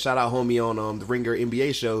little bit. Shout out homie on the Ringer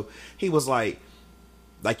NBA show. He was like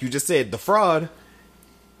you just said, the fraud.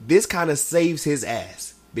 This kind of saves his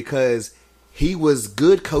ass because he was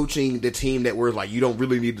good coaching the team that were like, you don't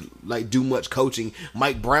really need to like do much coaching.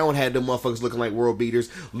 Mike Brown had them motherfuckers looking like world beaters.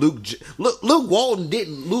 Luke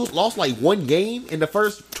Walton lost like 1 game in the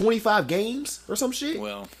first 25 games or some shit.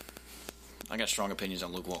 Well, I got strong opinions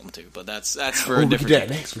on Luke Walton too, but that's for a different. We can do that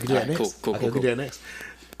next. We can do that next. Cool. We can do that next.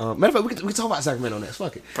 Matter of fact, we can talk about Sacramento next.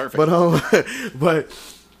 Fuck it. Perfect. But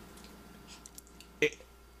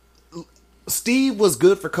Steve was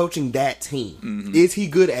good for coaching that team. Mm-hmm. Is he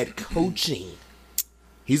good at coaching?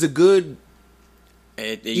 He's a good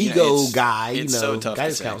ego guy, it's so tough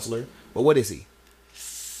guidance to say. counselor. But what is he?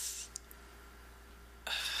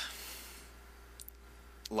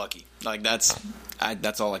 Lucky. Like that's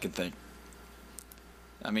all I can think.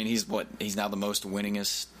 I mean, he's now the most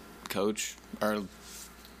winningest coach, or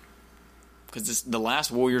because the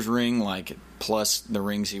last Warriors ring, like plus the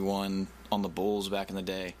rings he won on the Bulls back in the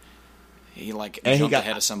day. He jumped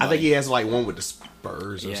ahead of somebody. I think he has like one with the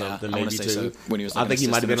Spurs or something, maybe too. So, when he was I think he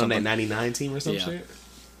might have been on that '99 team or some shit.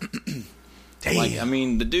 Damn. I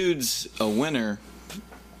mean, the dude's a winner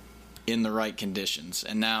in the right conditions,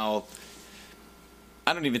 and now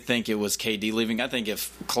I don't even think it was KD leaving. I think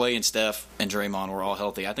if Clay and Steph and Draymond were all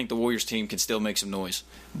healthy, I think the Warriors team could still make some noise.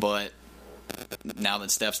 But now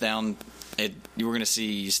that Steph's down, you were going to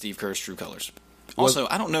see Steve Kerr's true colors. Also,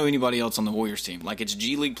 I don't know anybody else on the Warriors team. Like, it's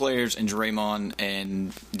G League players and Draymond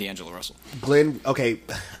and D'Angelo Russell. Glenn, okay,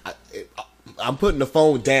 I'm putting the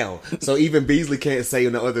phone down, so even Beasley can't say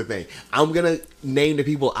the other thing. I'm going to name the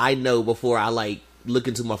people I know before I, look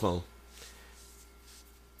into my phone.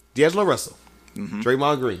 D'Angelo Russell. Mm-hmm.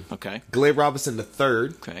 Draymond Green. Okay. Glenn Robinson III.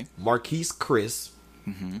 Okay. Marquise Chris.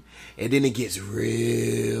 Mm-hmm. And then it gets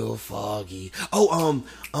real foggy.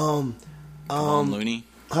 Kevon Looney.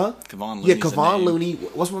 Huh? Kevon Looney. Yeah, Kevon Looney.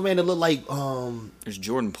 What's my man that look like? There's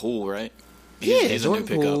Jordan Poole, right? He's Jordan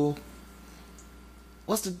Poole.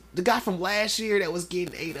 What's the guy from last year that was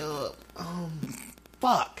getting ate up?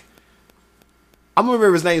 Fuck. I'm gonna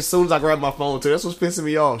remember his name as soon as I grab my phone too. That's what's pissing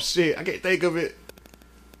me off. Shit, I can't think of it.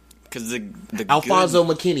 Because the Alfonso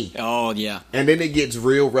McKinney. Oh yeah. And then it gets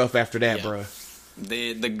real rough after that, bro.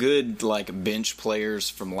 The good bench players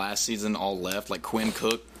from last season all left, like Quinn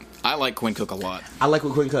Cook. I like Quinn Cook a lot. I like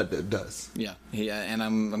what Quinn Cook does. Yeah, and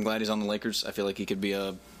I'm glad he's on the Lakers. I feel like he could be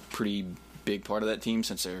a pretty big part of that team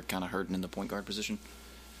since they're kind of hurting in the point guard position.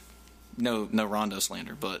 No Rondo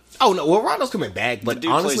slander, but oh no, well Rondo's coming back, but the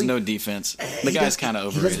dude honestly, plays no defense. The guy's kind of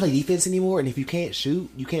overrated. He doesn't play defense anymore, and if you can't shoot,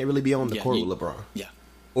 you can't really be on the court with LeBron. Yeah.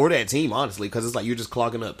 Or that team, honestly, because it's like you're just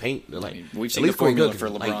clogging up paint. We've seen the formula for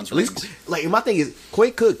LeBron's rings. My thing is,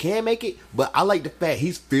 Quinn Cook can make it, but I like the fact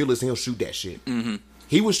he's fearless and he'll shoot that shit. Mm-hmm.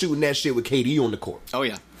 He was shooting that shit with KD on the court. Oh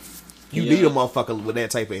yeah, you need a motherfucker with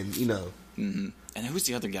that type of, Mm-hmm. And who's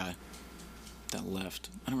the other guy that left?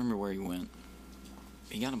 I don't remember where he went.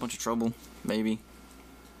 He got in a bunch of trouble, maybe.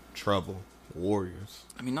 Trouble, Warriors.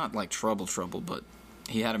 I mean, not like trouble, but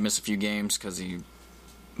he had to miss a few games because he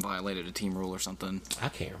violated a team rule or something. I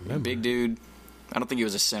can't remember. Big dude. I don't think he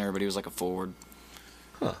was a center, but he was like a forward.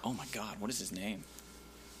 Huh. Oh my God, what is his name?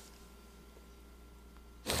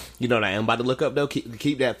 You know what I am about to look up though?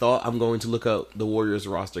 Keep that thought. I'm going to look up the Warriors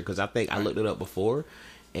roster because I think I looked it up before,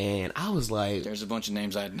 and I was like, "There's a bunch of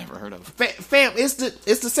names I had never heard of." Fam, it's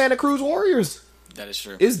the Santa Cruz Warriors. That is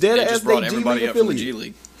true. It's dead they as just brought they everybody G-League up from the G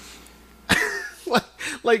League.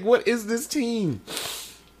 like what is this team?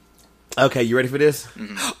 Okay, you ready for this?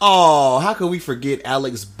 Mm-hmm. Oh, how could we forget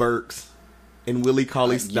Alex Burks and Willie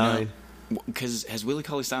Cauley-Stein? Because has Willie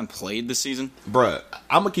Cauley-Stein played this season? Bruh,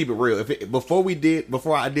 I'm gonna keep it real. Before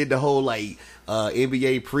I did the whole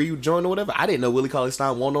NBA pre-join or whatever, I didn't know Willie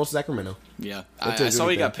Cauley-Stein won on Sacramento. Yeah, I saw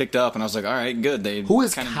he got picked up, and I was like, all right, good. Who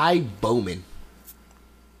is Kai Bowman?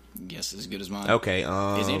 Guess as good as mine. Okay,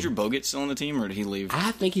 is Andrew Bogut still on the team, or did he leave?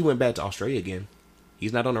 I think he went back to Australia again.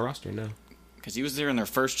 He's not on the roster now. Because he was there in their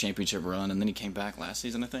first championship run, and then he came back last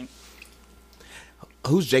season, I think.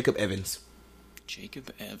 Who's Jacob Evans?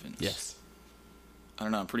 Jacob Evans. Yes. I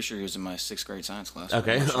don't know. I'm pretty sure he was in my 6th grade science class.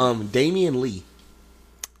 Okay. Sure. Damian Lee.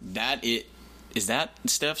 Is that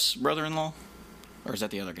Steph's brother-in-law, or is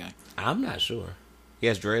that the other guy? I'm not sure. He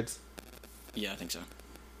has dreads. Yeah, I think so.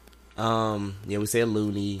 We said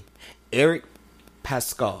Looney. Eric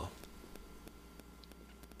Pascal.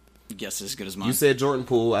 Guess as good as mine. You said Jordan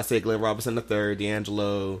Poole. I said Glenn Robinson III,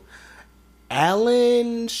 D'Angelo,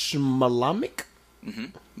 Alan Schmalamick.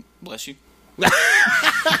 Bless you.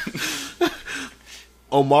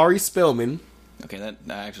 Omari Spellman. Okay, that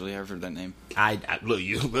I actually have heard that name. I look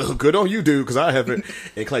you good on you, dude, because I haven't.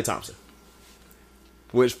 And Klay Thompson.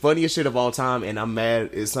 Which funniest shit of all time, and I'm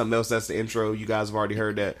mad. It's something else. That's the intro. You guys have already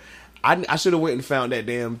heard that. I should have went and found that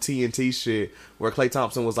damn TNT shit where Klay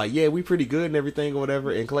Thompson was like, yeah, we pretty good and everything or whatever.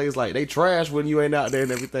 And Klay's like, they trash when you ain't out there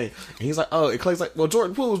and everything. And he's like, oh, and Klay's like, well,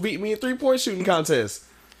 Jordan Poole was beating me in 3-point shooting contest.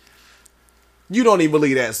 You don't even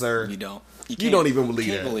believe that, sir. You don't. You don't even believe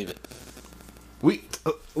can't that. believe it.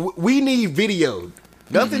 We need video.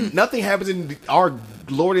 Nothing happens in our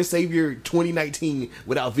Lord and Savior 2019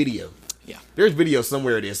 without video. Yeah. There's video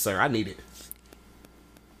somewhere it is, sir. I need it.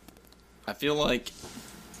 I feel like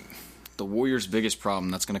the Warriors' biggest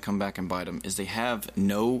problem that's going to come back and bite them is they have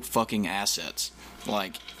no fucking assets.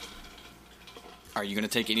 Like, are you going to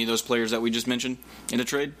take any of those players that we just mentioned in a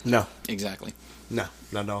trade? No. Exactly. No.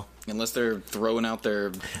 Unless they're throwing out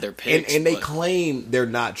their picks. And they claim they're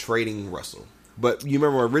not trading Russell. But you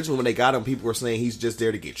remember originally when they got him, people were saying he's just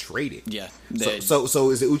there to get traded. Yeah.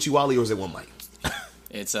 So is it Uchiwali or is it one Mike?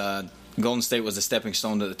 It's Golden State was a stepping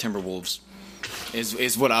stone to the Timberwolves.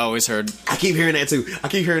 Is what I always heard. I keep hearing that too.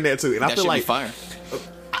 And I feel like fire.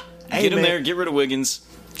 Hey, Get him man, there. Get rid of Wiggins.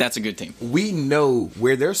 That's a good team. We know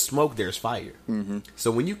where there's smoke, there's fire. Mm-hmm.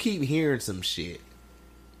 So when you keep hearing some shit,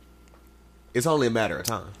 it's only a matter of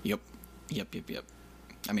time. Yep.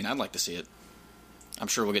 I mean, I'd like to see it. I'm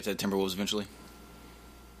sure we'll get to the Timberwolves eventually.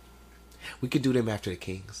 We could do them after the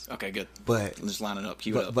Kings. Okay, good. But let's line it up.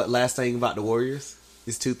 Keep it up. But last thing about the Warriors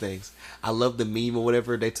is two things. I love the meme or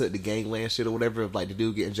whatever. They took the gangland shit or whatever of like the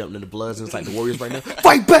dude getting jumped in the bloods and it's like the Warriors right now.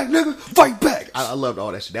 Fight back, nigga! Fight back! I loved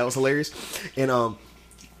all that shit. That was hilarious. And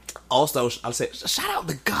also, I said, shout out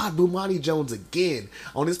to God Bomani Jones again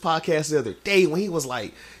on this podcast the other day when he was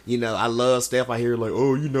like, you know, I love Steph. I hear like,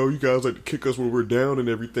 oh, you know, you guys like to kick us when we're down and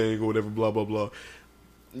everything or whatever, blah, blah, blah.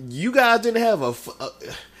 You guys didn't have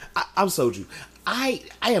I'm Soju. I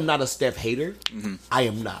am not a Steph hater. Mm-hmm. I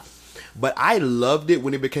am not. But I loved it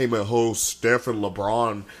when it became a whole Steph and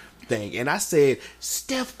LeBron thing. And I said,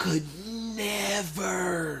 Steph could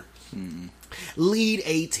never lead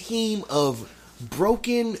a team of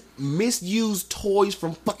broken, misused toys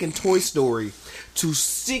from fucking Toy Story to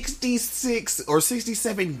 66 or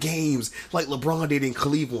 67 games like LeBron did in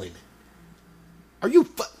Cleveland. Are you...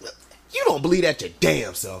 You don't believe that your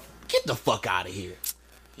damn self. Get the fuck out of here.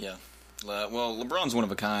 Yeah. Well, LeBron's one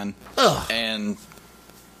of a kind. Ugh. And...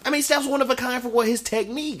 I mean, Steph's one of a kind for what his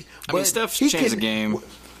technique. I mean, Steph's changed the game.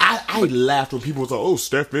 I laughed when people was like, oh,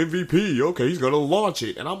 Steph MVP. Okay, he's going to launch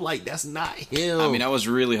it. And I'm like, that's not him. I mean, I was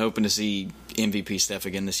really hoping to see MVP Steph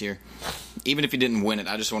again this year. Even if he didn't win it,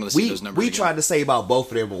 I just wanted to see those numbers again. Tried to say about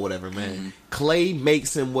both of them or whatever, man. Mm-hmm. Klay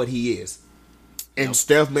makes him what he is. And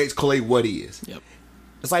Steph makes Klay what he is. Yep.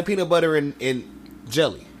 It's like peanut butter and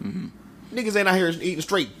jelly. Mm-hmm. Niggas ain't out here eating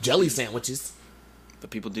straight jelly sandwiches. But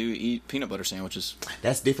people do eat peanut butter sandwiches.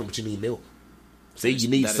 That's different, but you need milk. See, you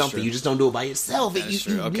need something. You just don't do it by yourself. That is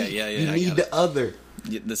true. Okay, yeah. You need the other.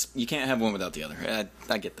 You can't have one without the other.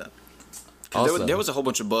 I get that. Also, there was a whole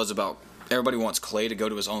bunch of buzz about everybody wants Klay to go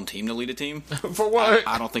to his own team to lead a team. For what?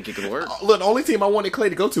 I don't think it could work. Look, the only team I wanted Klay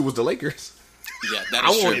to go to was the Lakers. Yeah, that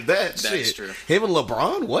is true. I wanted that shit. That is true. Him and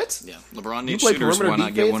LeBron? What? Yeah, LeBron needs shooters. Why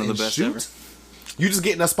not get one of the best ever? You just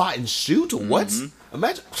get in a spot and shoot? What?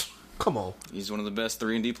 Imagine. Come on. He's one of the best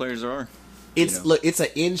 3-and-D players there are. Look, it's an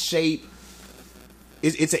in shape.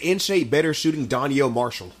 It's an in shape, better shooting Danielle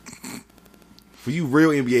Marshall. For you real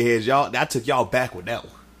NBA heads, y'all, I took y'all back with that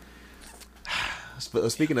one.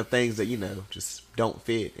 Speaking of things that just don't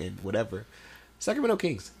fit and whatever, Sacramento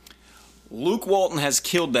Kings. Luke Walton has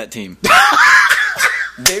killed that team.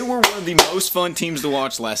 They were one of the most fun teams to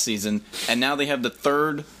watch last season, and now they have the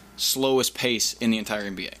third slowest pace in the entire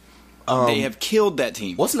NBA. They have killed that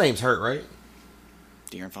team. What's the name's hurt, right?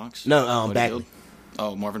 De'Aaron Fox? No, Bagley.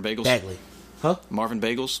 Oh, Marvin Bagels? Bagley. Huh? Marvin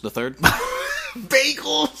Bagels, the third?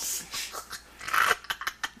 Bagels!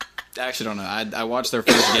 I actually don't know. I watched their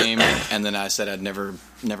first game, and then I said I'd never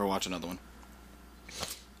watch another one.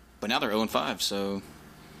 But now they're 0-5, so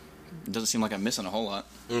it doesn't seem like I'm missing a whole lot.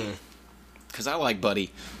 Because I like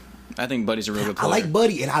Buddy. I think Buddy's a real good player. I like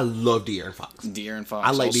Buddy, and I love De'Aaron Fox. De'Aaron Fox.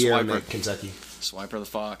 I like De'Aaron in Kentucky. Swiper the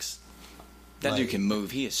Fox. That dude can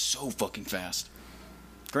move. He is so fucking fast.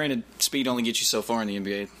 Granted, speed only gets you so far in the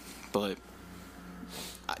NBA, but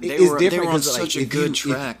they were on such a good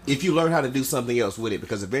track. If you learn how to do something else with it,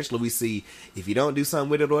 because eventually we see if you don't do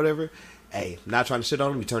something with it or whatever, hey, not trying to shit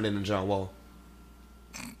on him, you turn into John Wall.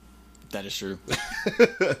 That is true.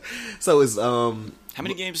 So is How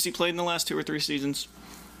many games has he played in the last 2 or 3 seasons?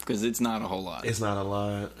 Because it's not a whole lot. It's not a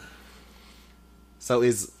lot. So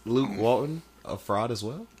is Luke Walton a fraud as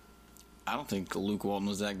well? I don't think Luke Walton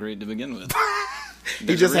was that great to begin with.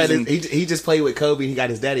 He just he just played with Kobe and he got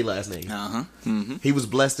his daddy last name. Uh-huh. Mm-hmm. He was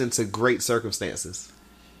blessed into great circumstances.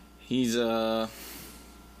 He's I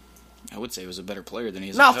would say he was a better player than he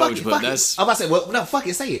is No, a coach, fuck but it. that's I'm about to say, well, no, fuck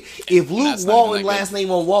it, say it. If Luke That's not Walton even that last good.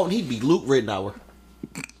 name on Walton, he'd be Luke Rittenauer.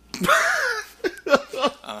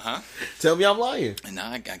 uh-huh. Tell me I'm lying. And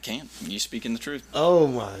I can't. You speaking the truth. Oh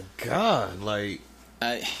my god, like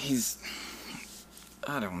I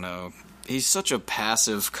don't know. He's such a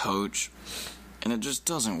passive coach, and it just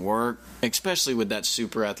doesn't work, especially with that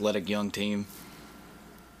super athletic young team.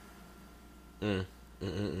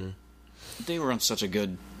 They were on such a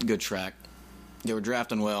good track. They were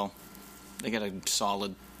drafting well. They got a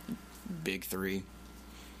solid big 3.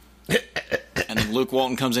 And then Luke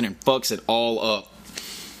Walton comes in and fucks it all up.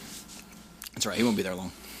 That's right, he won't be there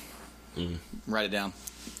long. Write it down.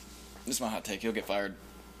 This is my hot take. He'll get fired.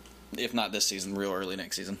 If not this season, real early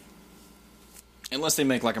next season. Unless they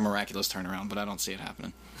make like a miraculous turnaround, but I don't see it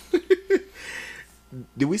happening.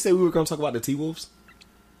 did we say we were going to talk about the T-Wolves?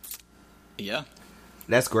 Yeah.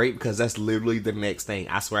 That's great because that's literally the next thing.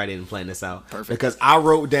 I swear I didn't plan this out. Perfect. Because I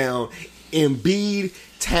wrote down Embiid,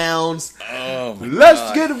 Towns. Oh my Let's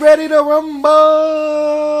God. get ready to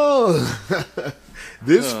rumble.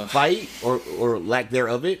 This fight or lack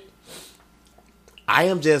thereof it. I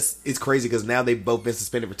am just, it's crazy because now they've both been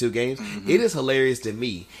suspended for 2 games. It is hilarious to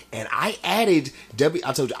me. And I added,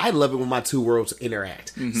 I told you, I love it when my 2 worlds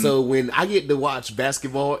interact. So when I get to watch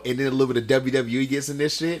basketball and then a little bit of WWE gets in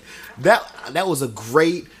this shit, that was a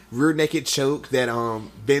great rear naked choke that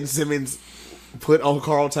Ben Simmons put on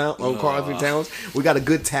Karl Anthony Towns. We got a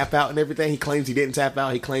good tap out and everything. He claims he didn't tap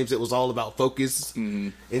out. He claims it was all about focus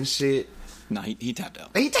and shit. No, he tapped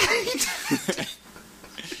out. He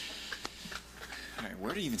All right,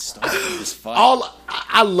 where do you even start with this fight?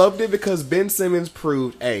 I loved it because Ben Simmons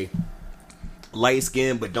proved, hey, light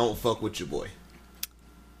skin, but don't fuck with your boy.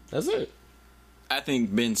 That's it. I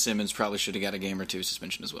think Ben Simmons probably should have got a game or 2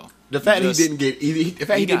 suspension as well. The fact Just he didn't get, he didn't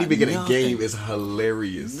got even get a nothing. game is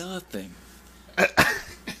hilarious. Nothing.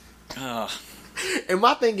 And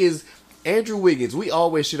my thing is, Andrew Wiggins, we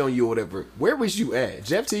always shit on you or whatever. Where was you at?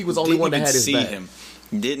 Jeff Teague was the only one that had his see back. him.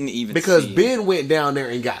 Didn't even Because see Ben him. went down there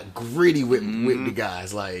and got gritty with the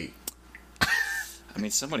guys. Like, I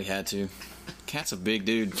mean, somebody had to. Cat's a big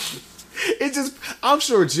dude. it just, I'm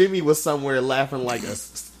sure Jimmy was somewhere laughing like a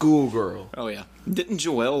schoolgirl. Oh yeah. Didn't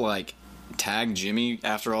Joel like tag Jimmy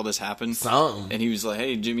after all this happened? Something. And he was like,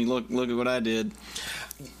 "Hey Jimmy, look at what I did."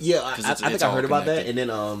 Yeah, I it's think I heard all about that. connected. And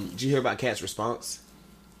then, did you hear about Cat's response?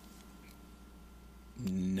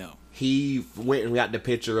 No. He went and got the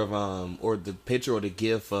picture of or the picture or the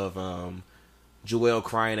gif of Joel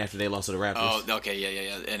crying after they lost to the Raptors. Oh, okay,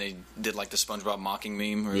 yeah. And he did like the SpongeBob mocking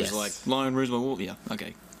meme where Yes. he was like, "Lion, where's my wolf?" Yeah,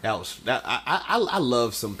 okay. That was that. I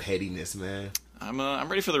love some pettiness, man. I'm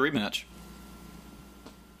ready for the rematch.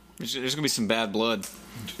 There's gonna be some bad blood.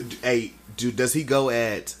 Hey, dude, does he go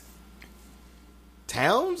at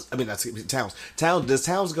Towns? I mean, that's Towns. Does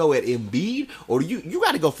Towns go at Embiid, or do you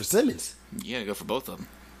got to go for Simmons? You gotta go for both of them.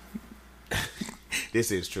 This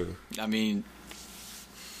is true. I mean,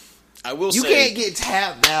 I will You say can't get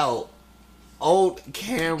tapped out on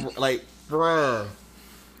camera, like, bruh.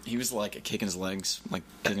 he was like kicking his legs, like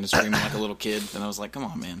kicking and screaming like a little kid, and I was like, "Come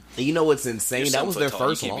on, man! And you know what's insane? You're That 7 was foot their tall.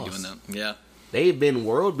 first You can't loss. be doing that." Yeah. They've been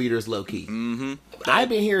world beaters, low key. Mm-hmm. I've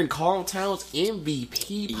been hearing Karl Towns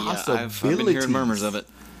MVP Yeah, possibilities. I've been hearing murmurs of it.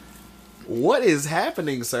 What is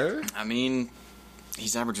happening, sir? I mean,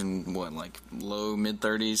 he's averaging what, like low mid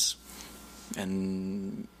 30s,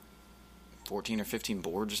 and 14 or 15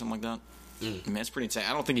 boards or something like that. I mean, that's pretty insane.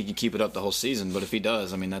 I don't think he can keep it up the whole season, but if he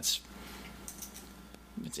does, I mean, it's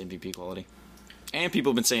MVP quality. And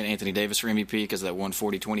people have been saying Anthony Davis for MVP because of that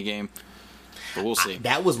 140-20 game, but we'll see.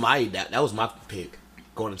 That was my pick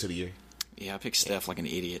going into the year. Yeah, I picked Steph like an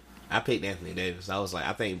idiot. I picked Anthony Davis. I was like,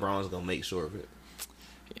 I think Braun's gonna make sure of it.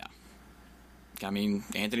 Yeah. I mean,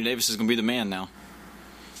 Anthony Davis is going to be the man now.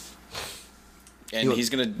 And he's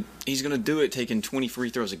gonna do it taking 20 free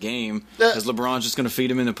throws a game because LeBron's just gonna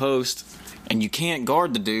feed him in the post, and you can't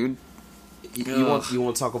guard the dude. You want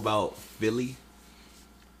to talk about Philly?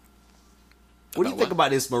 What do you About think what?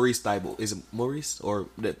 about this Maurice Thibault? Is it Maurice or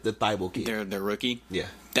the Thibault kid? Their rookie. Yeah.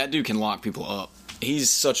 That dude can lock people up. He's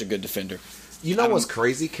such a good defender. You know what's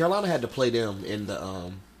crazy? Carolina had to play them in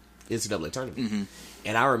the NCAA tournament,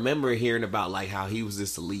 and I remember hearing about like how he was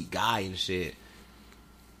this elite guy and shit.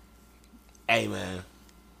 Hey man,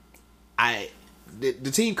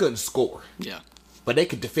 the team couldn't score. Yeah. But they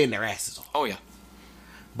could defend their asses off. Oh, yeah.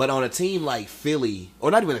 But on a team like Philly,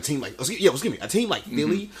 or not even a team like, a team like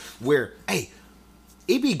Philly, where, hey,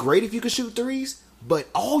 it'd be great if you could shoot threes, but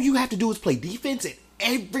all you have to do is play defense and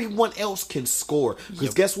everyone else can score.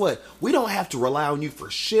 Because guess what? We don't have to rely on you for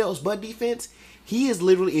shells, but defense, he is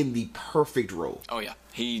literally in the perfect role. Oh, yeah.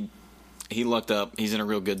 He lucked up. He's in a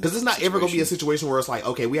real good Because it's not situation. ever going to be a situation where it's like,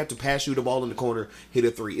 okay, we have to pass you the ball in the corner, hit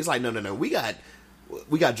a three. It's like, no. We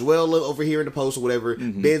got Joel over here in the post or whatever.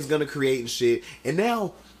 Ben's going to create and shit. And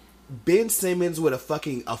now, Ben Simmons with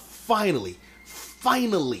finally,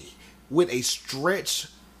 with a stretch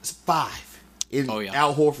 5. And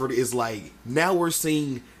Al Horford is like, now we're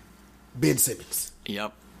seeing Ben Simmons.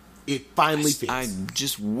 Yep. It finally fits. I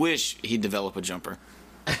just wish he'd develop a jumper.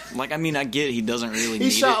 Like, I mean, I get it. He doesn't really need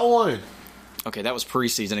it. He shot one. Okay, that was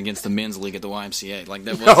preseason against the men's league at the YMCA. Like,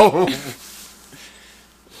 that was...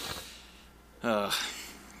 Yeah.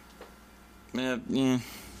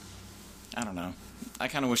 I don't know. I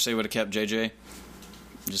kind of wish they would have kept JJ.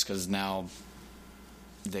 Just because now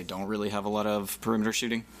they don't really have a lot of perimeter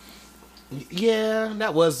shooting. Yeah,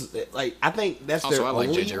 that was, like, I think that's Also, their I like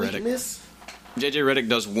only JJ Redick. weakness. JJ Redick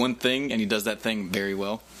does one thing, and he does that thing very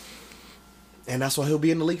well. And that's why he'll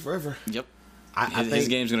be in the league forever. Yep. I His think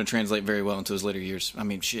game's going to translate very well into his later years. I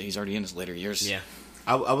mean, shit, he's already in his later years. Yeah.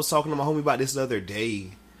 I was talking to my homie about this the other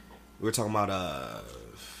day. We were talking about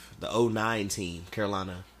the 09 team,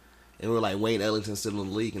 Carolina. And we were like, Wayne Ellington's still in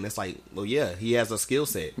the league. And it's like, well, yeah, he has a skill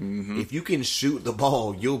set. If you can shoot the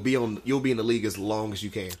ball, you'll be in the league as long as you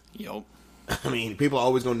can. Yep. I mean, people are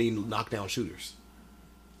always going to need knockdown shooters.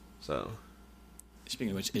 So.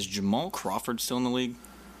 Speaking of which, is Jamal Crawford still in the league?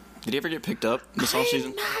 Did he ever get picked up this offseason?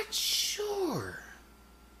 I'm not sure.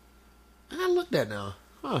 I gotta look that now.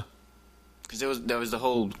 Huh. Because there was the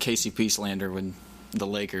whole KCP slander with the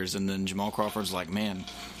Lakers, and then Jamal Crawford's like, man,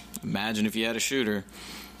 imagine if you had a shooter.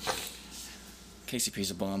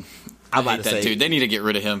 KCP's a bum. I'm about I hate to that say, dude. They need to get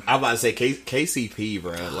rid of him. I'm about to say KCP,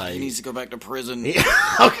 bro. Like, He needs to go back to prison. Okay,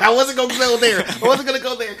 I wasn't gonna go there.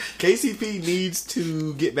 KCP needs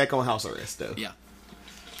to get back on house arrest, though. Yeah.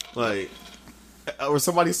 Like, or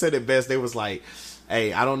somebody said it best. They was like,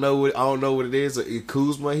 "Hey, I don't know what it is."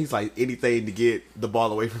 Kuzma, he's like anything to get the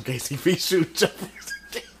ball away from KCP shooting jumpers.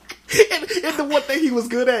 and the one thing he was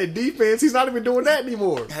good at defense, he's not even doing that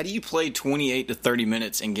anymore. How do you play 28 to 30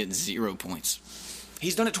 minutes and get 0 points?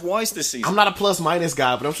 He's done it twice this season. I'm not a plus minus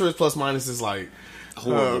guy, but I'm sure his plus minus is like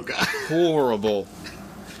horrible. Oh, God. Horrible.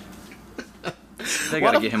 They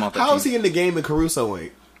gotta get him off that team. How is he in the game and Caruso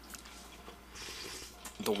ain't?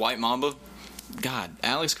 The White Mamba? God,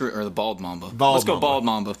 Alex Caruso, or the Bald Mamba. Bald Let's go Mamba. Bald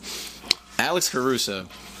Mamba. Alex Caruso.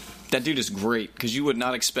 That dude is great, because you would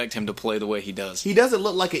not expect him to play the way he does. He doesn't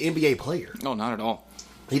look like an NBA player. No, not at all.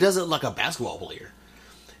 He doesn't look like a basketball player.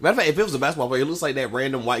 Matter of fact, if it was a basketball player, it looks like that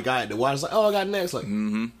random white guy at the water's like, oh, I got next. Like,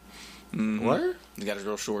 what? He's got his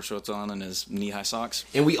real short shorts on and his knee-high socks.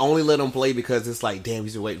 And we only let him play because it's like, damn,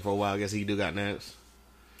 he's been waiting for a while. I guess he do got naps.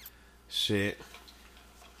 Shit.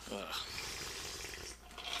 Ugh.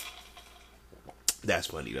 That's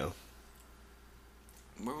funny, though.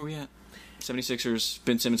 Where were we at? 76ers.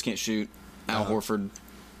 Ben Simmons can't shoot. Al Horford.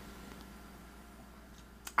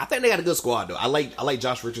 I think they got a good squad, though. I like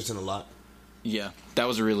Josh Richardson a lot. Yeah, that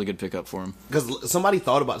was a really good pickup for him. Because somebody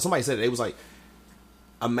said it. It was like,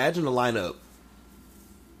 imagine a lineup.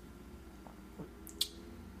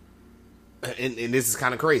 And this is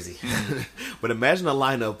kind of crazy. But imagine a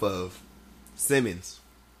lineup of Simmons,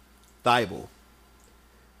 Thibault,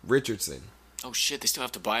 Richardson. Oh, shit, they still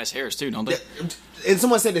have Tobias Harris, too, don't they? And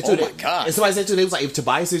someone said that, too. Oh, my God. And somebody said, too, they was like, if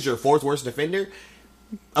Tobias is your fourth worst defender,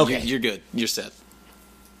 okay. You're good. You're set.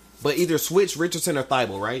 But either switch Richardson or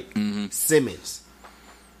Thibault, right? Mm-hmm. Simmons,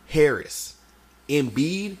 Harris,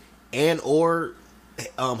 Embiid, and or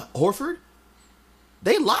Horford,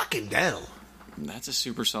 they locking down. That's a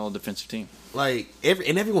super solid defensive team. Like,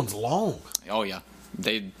 everyone's long. Oh, yeah.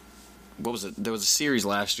 What was it? There was a series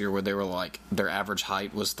last year where they were like, their average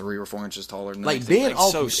height was 3 or 4 inches taller than Like, Ben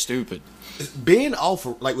so stupid. Ben off,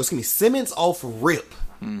 Simmons off rip.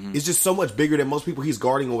 Mm-hmm. Is just so much bigger than most people he's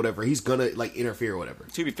guarding or whatever. He's gonna like interfere or whatever.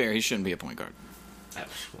 To be fair, he shouldn't be a point guard. Well,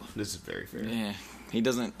 this is very fair. Yeah, he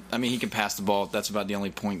doesn't. I mean, he can pass the ball. That's about the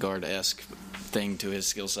only point guard-esque thing to his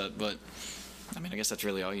skill set. But I mean, I guess that's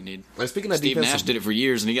really all you need. Like, speaking of Steve Nash did it for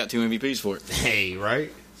years, and he got 2 MVPs for it. Hey,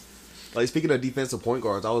 right? Like, speaking of defensive point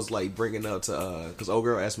guards, I was like bringing up to because old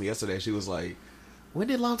girl asked me yesterday. She was like, when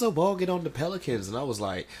did Lonzo Ball get on the Pelicans? And I was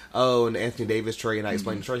like, oh, and the Anthony Davis trade. And I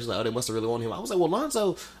explained the trade. She's like, oh, they must have really wanted him. I was like, well,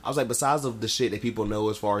 Lonzo, I was like, besides of the shit that people know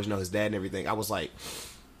as far as, his dad and everything, I was like,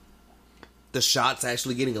 The shot's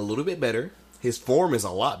actually getting a little bit better. His form is a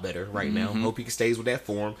lot better right now. Hope he stays with that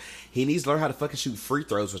form. He needs to learn how to fucking shoot free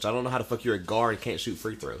throws, which I don't know how the fuck you're a guard and can't shoot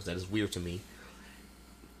free throws. That is weird to me.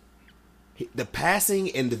 The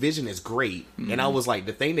passing and the vision is great. And I was like,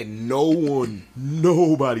 the thing that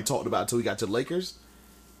nobody talked about until he got to the Lakers,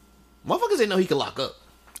 motherfuckers didn't know he could lock up.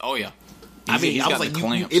 Oh, yeah. I was like,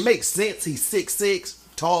 it makes sense. He's 6'6",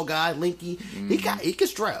 tall guy, lanky. He can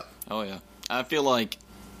strap. Oh, yeah. I feel like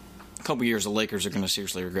a couple years the Lakers are going to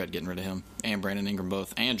seriously regret getting rid of him and Brandon Ingram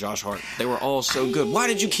both and Josh Hart. They were all so good. Why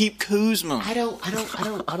did you keep Kuzma? I don't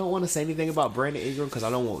want to say anything about Brandon Ingram because I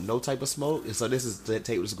don't want no type of smoke. And so this is to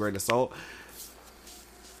take with a grain of salt.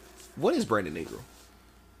 What is Brandon Ingram?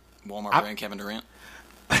 Walmart brand Kevin Durant.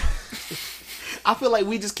 I feel like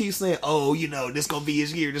we just keep saying, oh, this gonna be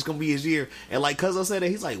his year, this gonna be his year. And like Cuzzo said that,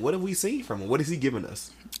 he's like, what have we seen from him? What is he giving us?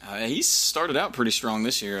 He started out pretty strong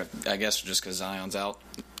this year, I guess just because Zion's out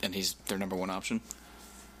and he's their number one option.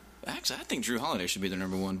 Actually, I think Drew Holiday should be their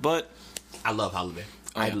number one, but I love Holiday.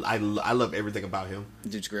 Oh, yeah. I love everything about him.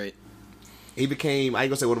 Dude's great. He became, I ain't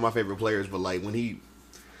gonna say one of my favorite players, but like when he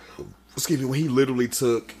literally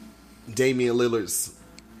took Damian Lillard's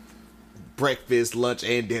breakfast, lunch,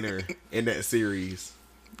 and dinner in that series.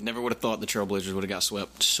 Never would have thought the Trailblazers would have got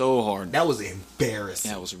swept so hard. That was embarrassing.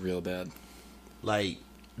 That was real bad. Like,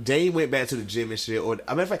 Dame went back to the gym and shit. Or,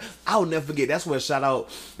 I mean, I'll never forget. That's when shout out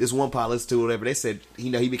this one pilot to whatever. They said,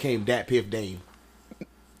 he became Dat Piff Dame.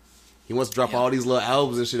 He wants to drop all these little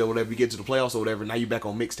albums and shit or whatever. You get to the playoffs or whatever. Now you back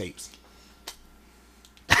on mixtapes.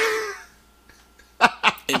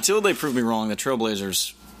 Until they prove me wrong, the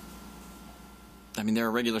Trailblazers, I mean, they're a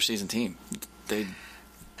regular season team.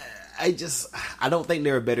 I don't think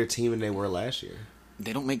they're a better team than they were last year.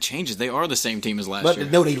 They don't make changes. They are the same team as last year.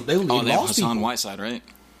 No, they they lost have Hassan people. Whiteside, right?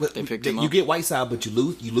 But They picked him up. You get Whiteside, but you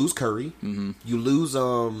lose Curry. Mm-hmm. You lose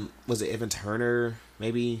was it Evan Turner?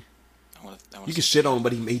 Maybe you can shit on him,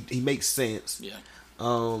 but he makes sense. Yeah.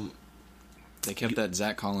 They kept that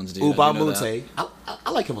Zach Collins dude. Ubah Moute.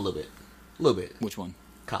 I like him a little bit. Which one?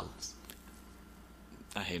 Collins.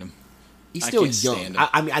 I hate him. He's still can't stand young. him.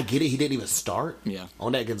 I mean, I get it. He didn't even start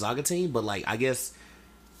on that Gonzaga team, but like, I guess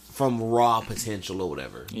from raw potential or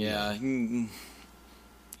whatever. Yeah,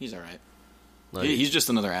 he's all right. Like, He's just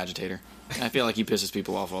another agitator. I feel like he pisses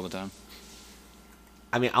people off all the time.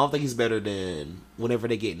 I mean, I don't think he's better than whenever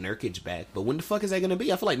they get Nurkic back. But when the fuck is that going to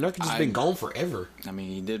be? I feel like Nurkic has been gone forever. I mean,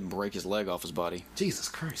 he did break his leg off his body. Jesus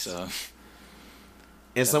Christ. So,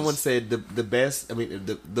 and someone said the best. I mean,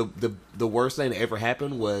 the worst thing that ever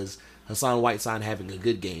happened was Hassan Whiteside having a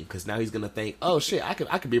good game, because now he's gonna think, oh shit, I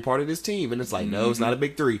could be a part of this team, and it's like, no, it's not a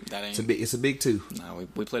big three. It's a big two. No,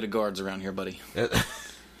 we play the guards around here, buddy.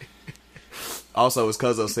 Also, as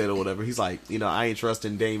Cuzzo said or whatever, he's like, I ain't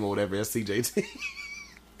trusting Dame or whatever. That's CJT.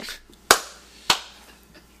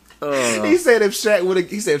 He said if Shaq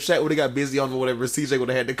would have got busy on whatever, CJ would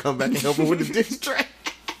have had to come back and help him with the diss track.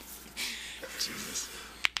 Jesus.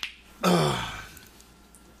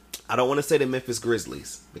 I don't want to say the Memphis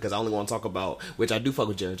Grizzlies because I only want to talk about, which I do fuck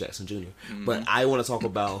with Jaren Jackson Jr., but I want to talk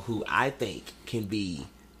about who I think can be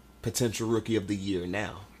potential rookie of the year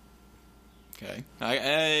now. Okay.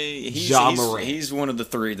 Morant. He's one of the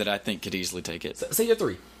three that I think could easily take it. Say your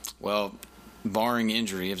three. Well, barring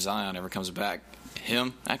injury, if Zion ever comes back,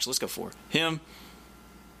 let's go four. Him,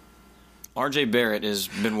 RJ Barrett has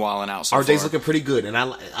been wilding out so far. RJ's looking pretty good, and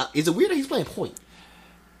is it weird that he's playing point?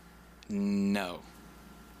 No.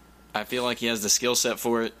 I feel like he has the skill set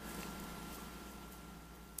for it.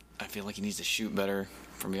 I feel like he needs to shoot better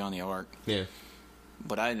from beyond the arc. Yeah.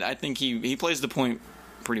 But I think he plays the point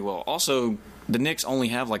pretty well. Also, the Knicks only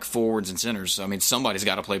have like forwards and centers, so I mean somebody's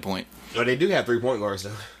got to play point. Well, they do have 3-point guards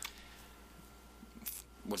though.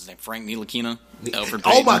 What's his name? Frank Ntilikina? Elfrid Payton.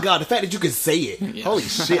 Oh my god, the fact that you can say it. Yeah. Holy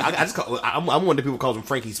shit. I'm one of the people who calls him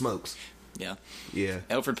Frankie Smokes. Yeah. Yeah.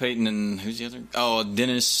 Elfrid Payton and who's the other? Oh,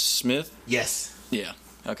 Dennis Smith? Yes. Yeah.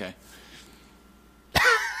 Okay.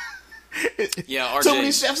 Yeah, RJ. Too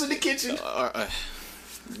many chefs in the kitchen.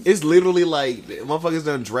 It's literally like motherfuckers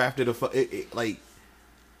done drafted like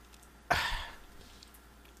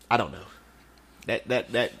I don't know.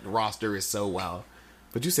 That roster is so wild.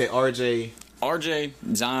 But you say RJ,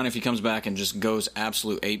 Zion, if he comes back and just goes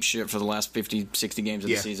absolute ape shit for the last 50, 60 games of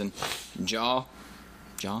the season. Ja.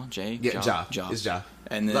 It's Ja.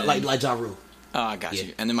 And then like Ja Rule. Oh, I got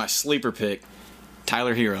you. And then my sleeper pick,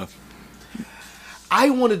 Tyler Hero. I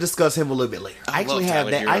want to discuss him a little bit later. I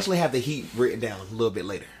actually have the Heat written down a little bit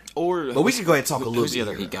later. But we can go ahead and talk a little bit. Who's the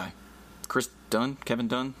other Heat guy? Kevin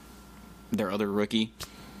Dunn? Their other rookie?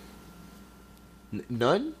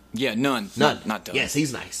 Nunn? Yeah, Nunn. Nunn. Not Dunn. Yes,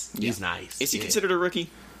 he's nice. Yeah. He's nice. Is he considered a rookie?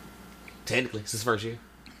 Technically, it's his first year.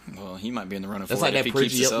 Well, he might be in the running for That's it like if that he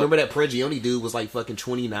keeps this Prigioni. up. Remember that Prigioni dude was like fucking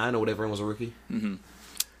 29 or whatever and was a rookie?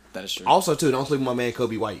 That is true. Also, too, don't sleep with my man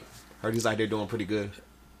Kobe White. Heard he's out there doing pretty good.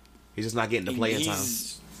 He's just not getting the playing time.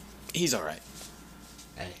 He's all right.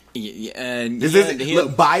 Hey.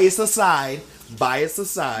 Look, bias aside,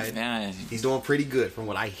 yeah, he's doing pretty good from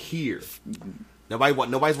what I hear. Nobody's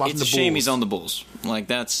watching it's the a Bulls. shame he's on the Bulls. Like,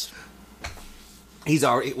 that's... He's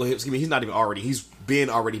already. Well, excuse me. He's not even already. He's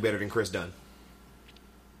been already better than Chris Dunn.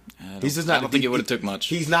 He's just not. I don't think it would have took much.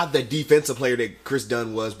 He's not the defensive player that Chris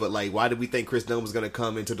Dunn was. But like, why did we think Chris Dunn was going to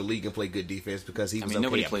come into the league and play good defense? Because he was.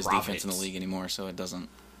 Nobody okay plays at defense in the league anymore, so it doesn't.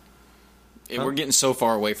 We're getting so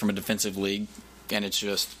far away from a defensive league, and it's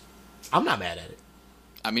just. I'm not mad at it.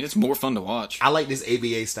 It's more fun to watch. I like this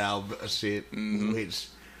ABA style shit. Which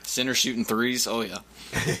center shooting threes. Oh yeah.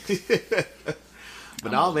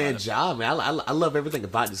 But no, man, Ja, man, I love everything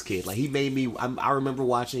about this kid. Like, he made me. I remember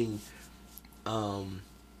watching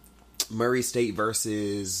Murray State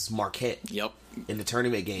versus Marquette. Yep. In the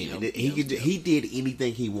tournament game, he did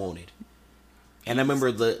anything he wanted. And I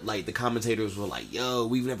remember the commentators were like, "Yo,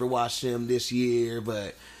 we've never watched him this year,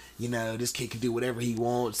 but you know, this kid can do whatever he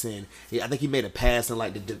wants." And I think he made a pass and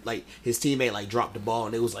his teammate dropped the ball,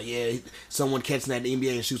 and it was like, "Yeah, someone catching that in the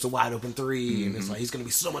NBA and shoots a wide open three, and it's like he's gonna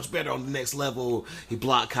be so much better on the next level." He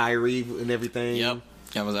blocked Kyrie and everything. Yep.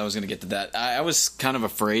 I was gonna get to that. I was kind of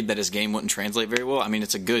afraid that his game wouldn't translate very well.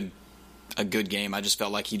 It's a good game. I just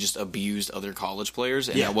felt like he just abused other college players,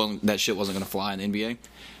 and that shit wasn't gonna fly in the NBA.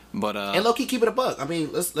 But and low-key keep it a buck.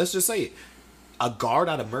 Let's just say it. A guard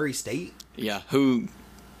out of Murray State. Yeah,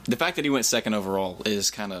 the fact that he went second overall is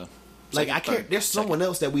kind of I can't. There's someone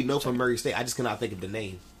else that we know from Murray State. I just cannot think of the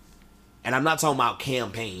name. And I'm not talking about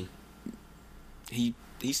Campaign. He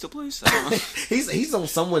still plays. he's on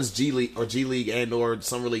someone's G League and or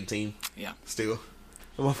Summer League team. Yeah, still.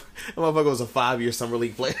 That motherfucker was a 5-year Summer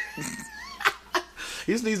League player.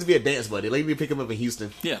 He just needs to be a dance buddy. Let me pick him up in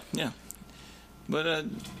Houston. Yeah. But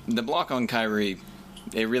the block on Kyrie,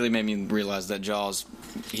 it really made me realize that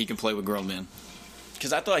he can play with grown men.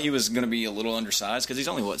 Because I thought he was going to be a little undersized, because he's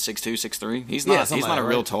only, 6'2", 6'3"? He's not a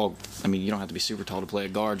real tall... you don't have to be super tall to play a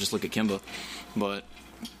guard. Just look at Kemba. But...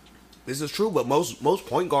 This is true, but most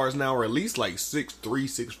point guards now are at least 6'3",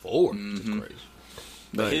 6'4". It's crazy.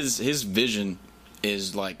 But his vision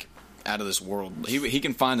is, out of this world. He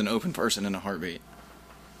can find an open person in a heartbeat.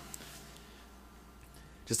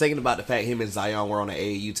 Just thinking about the fact him and Zion were on an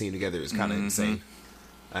AAU team together is kind of insane.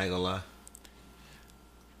 I ain't gonna lie.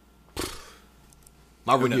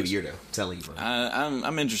 My rookie of the year, though. I'm telling you, bro.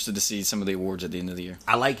 I'm interested to see some of the awards at the end of the year.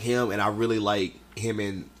 I like him, and I really like him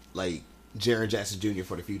and Jaren Jackson Jr.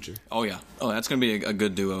 for the future. Oh yeah. Oh, that's gonna be a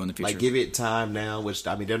good duo in the future. Give it time now. Which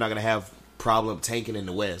they're not gonna have problem tanking in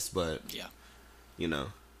the West, but yeah, The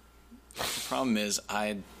problem is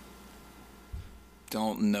I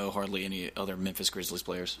don't know hardly any other Memphis Grizzlies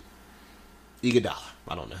players. Iguodala,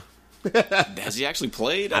 I don't know. Has he actually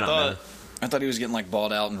played? I don't know. I thought he was getting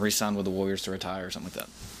balled out and re-signed with the Warriors to retire or something like that.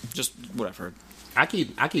 Just what I've heard. I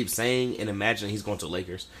keep saying and imagining he's going to the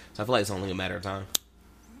Lakers, so I feel like it's only a matter of time.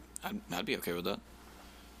 I'd be okay with that.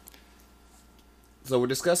 So we're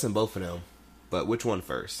discussing both of them, but which one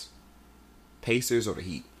first? Pacers or the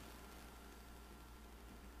Heat?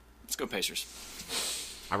 Let's go Pacers.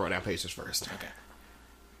 I wrote down Pacers first. Okay.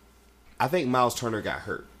 I think Miles Turner got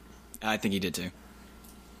hurt. I think he did too.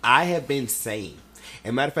 I have been saying,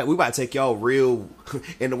 and matter of fact, we about to take y'all real,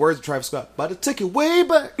 in the words of Travis Scott, about to take it way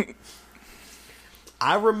back.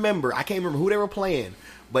 I can't remember who they were playing,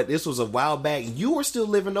 but this was a while back. You were still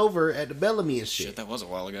living over at the Bellamy and shit. That was a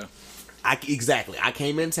while ago. Exactly. I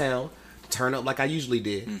came in town, turn up like I usually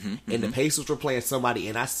did, and the Pacers were playing somebody,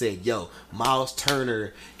 and I said, "Yo, Miles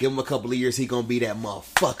Turner, give him a couple of years, he gonna be that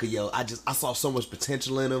motherfucker, yo." I saw so much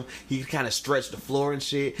potential in him. He kind of stretched the floor and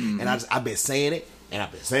shit, and I've been saying it, and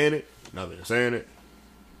I've been saying it, and I've been saying it.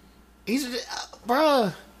 He's,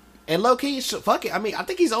 bruh. And low key, fuck it. I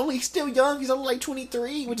think he's still young. He's only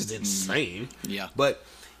 23, which is insane. Yeah. But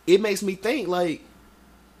it makes me think why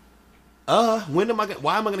am I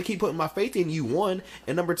gonna keep putting my faith in you? One,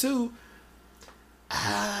 and number two,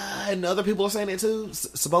 and other people are saying it too.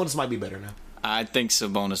 Sabonis might be better now. I think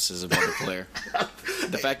Sabonis is a better player.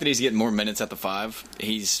 The fact that he's getting more minutes at the 5,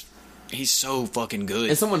 he's so fucking good.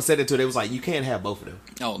 And someone said it too. They was like, you can't have both of them.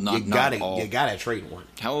 Oh, not at all. You gotta trade one.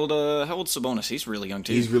 How old's Sabonis? He's really young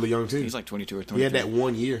too. He's really young too. He's 22 or 23. He had that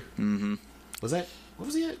 1 year. Mm-hmm. What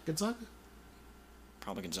was he at? Gonzaga?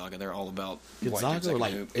 Probably Gonzaga. They're all about Gonzaga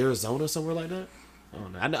or Arizona, somewhere like that.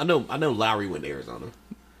 I don't know. I know Lowry went to Arizona.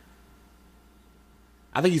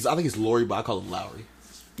 I think he's Laurie, but I call him Lowry.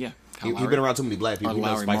 Yeah. He's been around too many black people. Or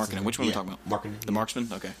Lowry Markkinen. Which one are we talking about? Markkinen. The Marksman?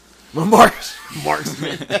 Okay.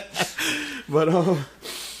 Marksman. But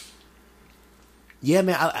yeah,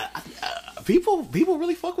 man. People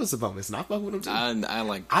really fuck with Sabonis, and I fuck with him too. I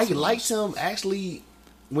liked him actually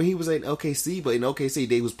when he was in OKC, but in OKC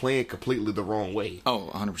they was playing completely the wrong way. Oh,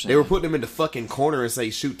 100%. They were putting him in the fucking corner and say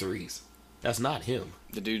shoot threes. That's not him.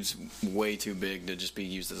 The dude's way too big to just be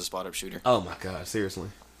used as a spot-up shooter. Oh my god, seriously.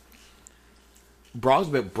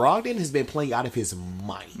 Brogdon has been playing out of his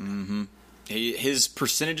mind. Mm-hmm. His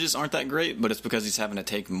percentages aren't that great, but it's because he's having to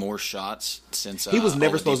take more shots since he was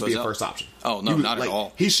never supposed to be a first option. Oh, no, not at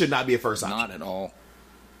all. He should not be a first option. Not at all.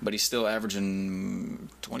 But he's still averaging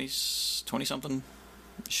 20-something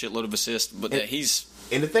shitload of assists. But he's...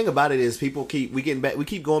 And the thing about it is we keep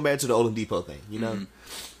going back to the Oladipo thing, you know? Mm-hmm.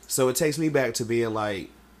 So it takes me back to being like,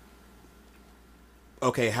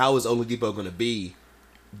 okay, how is Oladipo going to be?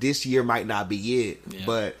 This year might not be it,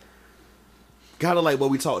 but kind of like what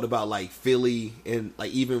we talked about, like Philly and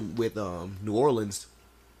like even with New Orleans,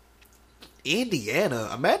 Indiana.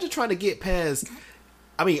 Imagine trying to get past.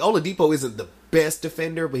 I mean, Oladipo isn't the best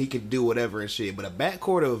defender, but he can do whatever and shit. But a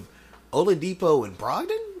backcourt of Oladipo and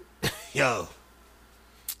Brogdon, yo,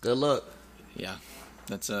 good luck. Yeah,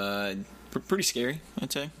 that's pretty scary,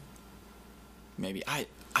 I'd say. Maybe I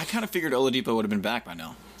kind of figured Oladipo would have been back by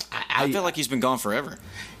now. I feel like he's been gone forever.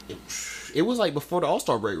 It was like before the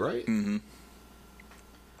All-Star break, right? Mm-hmm.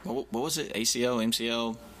 What was it? ACL,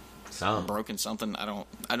 MCL, broken something. I don't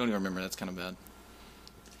even remember. That's kind of bad.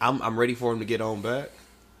 I'm ready for him to get on back.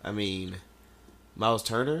 I mean, Miles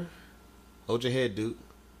Turner, hold your head, dude.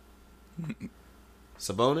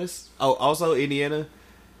 Sabonis. Oh, also Indiana.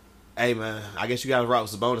 Hey man, I guess you gotta rock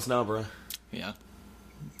with Sabonis now, bro. Yeah.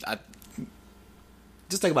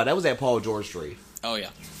 Just think about it. That was that Paul George trade. Oh yeah.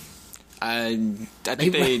 I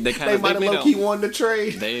think they might have low key won the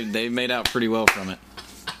trade. They made out pretty well from it.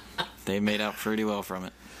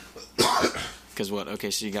 Because what?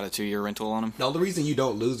 Okay, so you got a 2-year rental on him. No, the reason you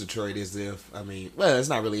don't lose the trade is if it's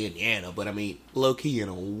not really Indiana, but low key in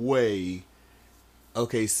a way,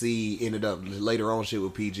 OKC ended up later on shit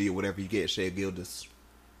with PG or whatever. You get Shai Gilgeous,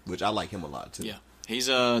 which I like him a lot too. Yeah, he's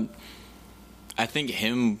I think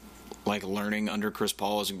him like learning under Chris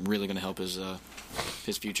Paul is really going to help his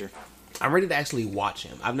future. I'm ready to actually watch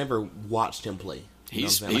him. I've never watched him play.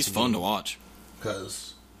 He's fun to watch.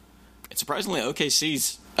 Because surprisingly,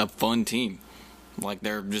 OKC's a fun team. Like,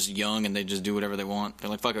 they're just young and they just do whatever they want. They're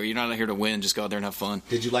like, fuck it, you're not out here to win, just go out there and have fun.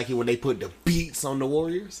 Did you like it when they put the beats on the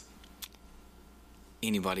Warriors?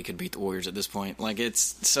 Anybody could beat the Warriors at this point. Like,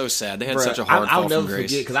 it's so sad. They had such a hard fall from grace. I'll never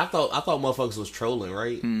forget, because I thought motherfuckers was trolling,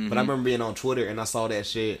 right? Mm-hmm. But I remember being on Twitter and I saw that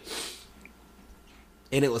shit.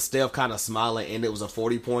 And it was Steph kind of smiling, and it was a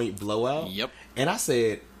 40-point blowout. Yep. And I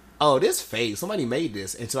said, oh, this fake. Somebody made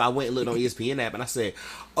this. And so I went and looked on ESPN app, and I said,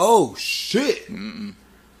 oh, shit. Mm-mm.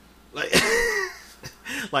 Like,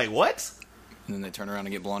 like, what? And then they turn around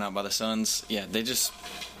and get blown out by the Suns. Yeah, they just...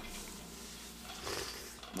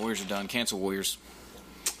 Warriors are done. Cancel Warriors.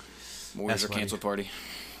 Warriors are canceled party.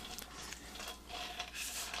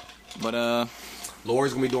 But,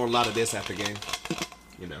 Laura's going to be doing a lot of this after game.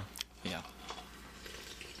 You know. Yeah.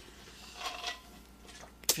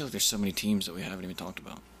 I feel like there's so many teams that we haven't even talked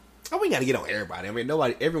about. Oh, we got to get on everybody. I mean,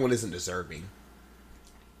 everyone isn't deserving.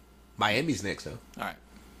 Miami's next, though. All right.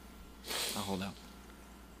 I'll hold out.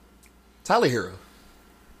 Tyler Hero.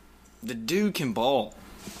 The dude can ball.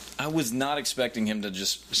 I was not expecting him to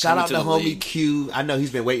just shout out to homie league. Q. I know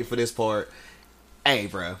he's been waiting for this part. Hey,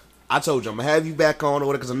 bro. I told you I'm going to have you back on or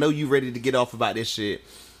whatever because I know you ready to get off about this shit.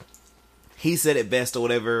 He said it best or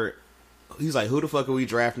whatever. He's like, who the fuck are we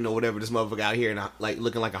drafting or whatever? This motherfucker out here and like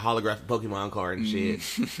looking like a holographic Pokemon card and shit.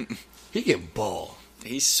 He can ball.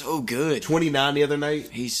 He's so good. 29 the other night.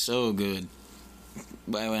 He's so good.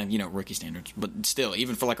 Well, you know, rookie standards, but still,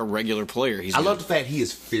 even for like a regular player, he's. I love the fact he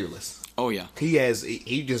is fearless. Oh yeah,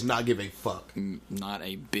 he does not give a fuck. Not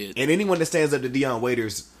a bit. And anyone that stands up to Dion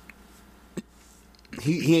Waiters,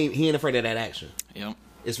 he ain't afraid of that action. Yep,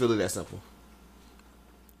 it's really that simple.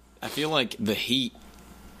 I feel like the Heat.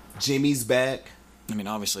 Jimmy's back. I mean,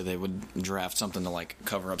 obviously they would draft something to like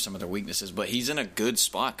cover up some of their weaknesses, but he's in a good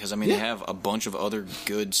spot because they have a bunch of other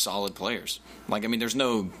good, solid players. Like, I mean, there's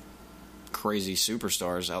no crazy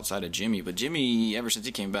superstars outside of Jimmy, but Jimmy, ever since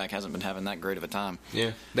he came back, hasn't been having that great of a time.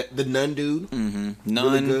 Yeah, the Nunn dude, Nunn,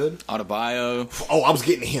 really good. Adebayo. Oh, I was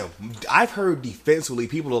getting him. I've heard defensively,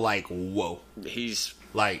 people are like, "Whoa, he's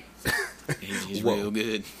like, he's real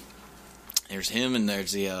good." There's him, and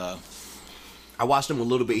there's the. I watched him a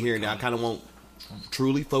little bit here and there. I kind of won't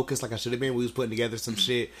truly focus like I should have been. We was putting together some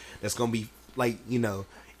shit that's gonna be like, in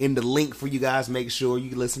the link for you guys. Make sure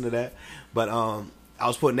you listen to that. But I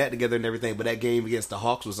was putting that together and everything. But that game against the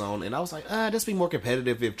Hawks was on, and I was like, this be more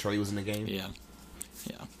competitive if Trey was in the game. Yeah.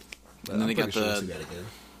 But And then I'm they got pretty sure we'll see that the again.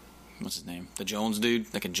 what's his name? The Jones dude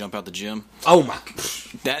that can jump out the gym. Oh my!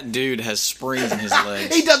 That dude has springs in his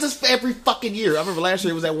legs. He does this every fucking year. I remember last year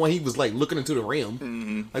it was that one he was like looking into the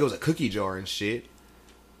rim, like it was a cookie jar and shit.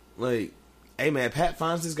 Like, hey man, Pat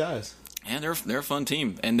finds his guys. And they're a fun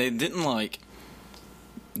team, and they didn't like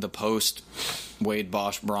the post Wade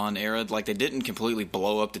Bosch Braun era. Like they didn't completely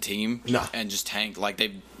blow up the team and just tank. Like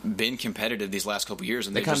they've been competitive these last couple years,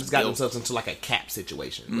 and They kind of just got built. themselves into like a cap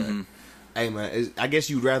situation. But, hey man, I guess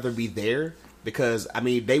you'd rather be there because I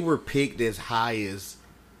mean they were picked as high as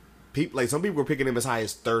people. Like some people were picking them as high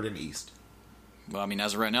as third in the East. Well, I mean,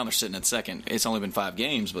 as of right now, they're sitting at second. It's only been 5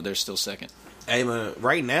 games, but they're still second. Hey man,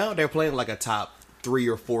 right now they're playing like a top 3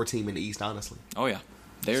 or 4 team in the East. Honestly, Oh yeah,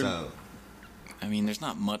 they're. so I mean, there's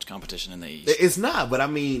not much competition in the East. it's not. But I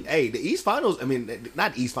mean, hey, the East Finals. I mean,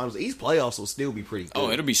 not East Finals. The East playoffs will still be pretty good. Oh,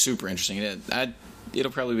 it'll be super interesting.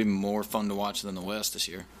 It'll probably be more fun to watch than the West this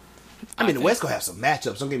year. I mean, the think. West gonna have some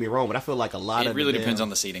matchups. Don't get me wrong, but I feel like a lot of It really depends on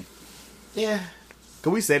the seeding. Yeah,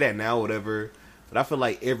 can we say that now? Whatever. But I feel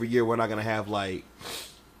like every year we're not gonna have like.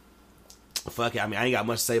 Fuck it. I mean, I ain't got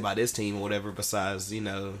much to say about this team or whatever. Besides,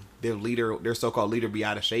 their so-called leader be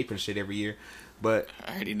out of shape and shit every year. But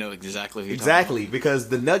I already know exactly who you're exactly because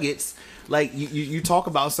the Nuggets, like you talk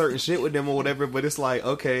about certain shit with them or whatever, but it's like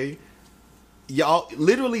okay, y'all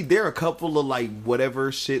literally they're a couple of like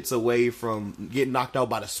whatever shits away from getting knocked out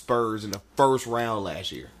by the Spurs in the first round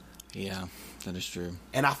last year. talking about. Yeah, that is true.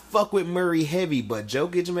 And I fuck with Murray heavy, but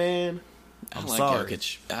Jokic, man, I'm I like sorry.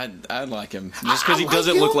 Jokic. I like him just because he like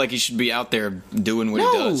doesn't him. look like he should be out there doing what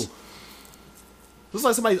No, he does. looks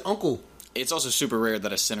like somebody's uncle. It's also super rare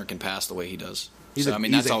that a center can pass the way he does. He's So a, I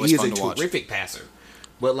mean, he's that's a, always he fun is to a watch. terrific passer.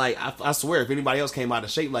 But like I swear, if anybody else came out of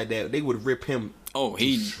shape like that, they would rip him. Oh,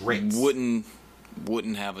 he shreds. wouldn't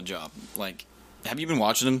have a job. Like, have you been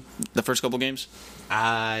watching him the first couple games?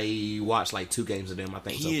 I watched like 2 games of them. I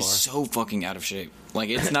think He is so far. so fucking out of shape. Like,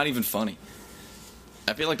 it's not even funny.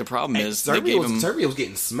 I feel like the problem is they Serbia gave him. was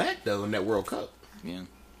getting smacked though in that World Cup. Yeah.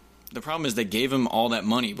 The problem is they gave him all that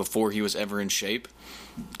money before he was ever in shape,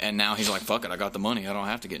 and now he's like, "Fuck it, I got the money. I don't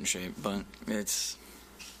have to get in shape." But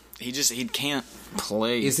he can't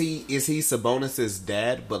play. Is he Sabonis's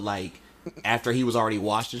dad? But like after he was already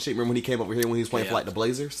washed and shit. Remember when he came over here when he was playing for Yeah. like the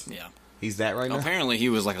Blazers? Yeah. He's that right now. Apparently, he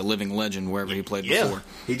was like a living legend wherever he played Yeah, before.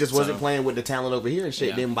 he just wasn't So, playing with the talent over here and shit.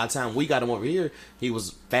 Yeah. Then by the time we got him over here, he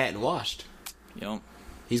was fat and washed. You know,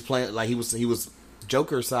 He's playing like he was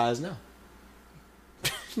Joker size now.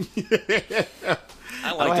 I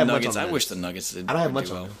don't like the have much Nuggets. on I the wish the Nuggets did. I don't have do much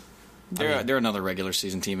well. on them. They're another regular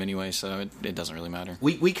season team anyway, so it doesn't really matter.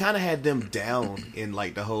 We kind of had them down in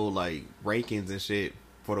like the whole like rankings and shit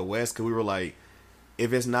for the West because we were like,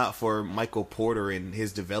 if it's not for Michael Porter and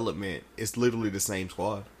his development, it's literally the same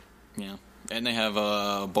squad. Yeah, and they have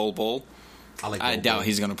Bol. I Bo doubt Bol.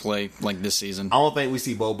 he's going to play like this season. I don't think we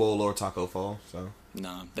see Bo or Taco Fall. So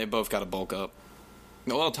No, they both got to bulk up.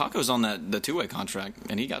 Well, Taco's on the 2-way contract,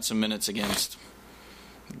 and he got some minutes against.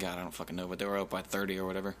 God, I don't fucking know, but they were up by 30 or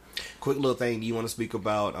whatever. quick little thing. Do you want to speak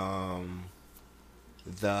about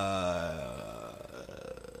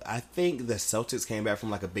I think the Celtics came back from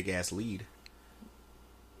like a big ass lead.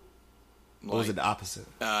 Or was it the opposite?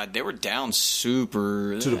 They were down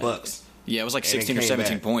super To the Bucks. Yeah, it was like And it 16 or came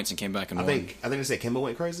 17 back. points and came back and I won. think they said Kemba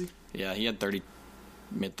went crazy. Yeah, he had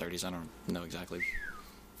mid-30s. I don't know exactly.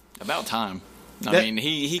 About time. I That- mean,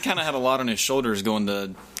 he kind of had a lot on his shoulders going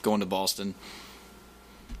to Boston,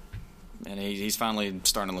 and he's finally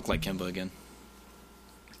starting to look like Kemba again.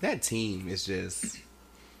 That team is just,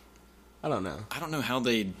 I don't know. I don't know how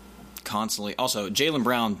they constantly. Also, Jaylen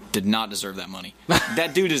Brown did not deserve that money.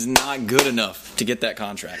 That dude is not good enough to get that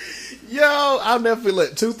contract. Yo, I'll never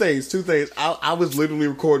forget. Two things. I was literally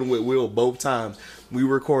recording with Will both times. We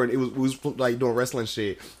were recording. We was like doing wrestling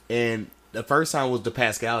shit, and the first time was the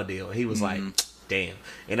Pascal deal. He was like, "Damn,"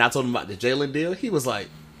 and I told him about the Jalen deal. He was like,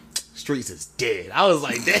 "Streets is dead." I was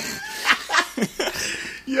like, "Damn."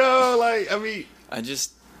 Yo, like I mean,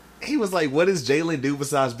 he was like, "What does Jalen do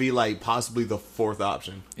besides be like possibly the fourth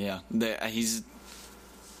option?" Yeah, he's.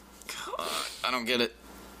 I don't get it.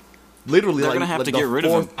 Literally, They're like, gonna have like to the get rid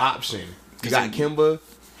of fourth him. option. You 'Cause got then- Kemba,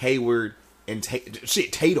 Hayward, and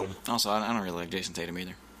Tatum. Also, I don't really like Jason Tatum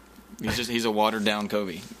either. He's a watered down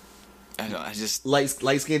Kobe. I just Light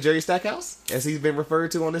skinned Jerry Stackhouse, as he's been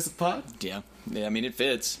referred to on this pod. yeah. I mean, it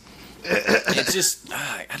fits. It's just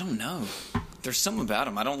I don't know. There's something about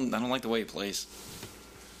him. I don't like the way he plays.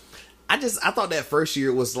 I thought that first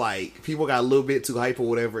year was like people got a little bit too hype or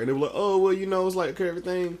whatever, and they were like, oh well, it's like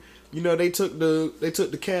everything. They took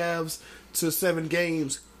the Cavs to 7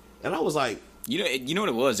 games, and I was like, you know what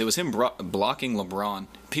it was? It was him blocking LeBron.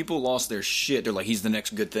 People lost their shit. They're like, he's the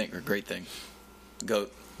next good thing or great thing.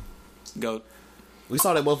 Goat. We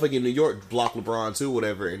saw that motherfucker in New York block LeBron too,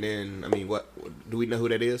 whatever. And then, I mean, what do we know who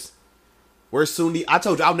that is? Where's Sundiata? I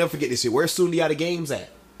told you I'll never forget this shit. Where's Sundiata Games at?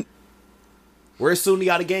 Where's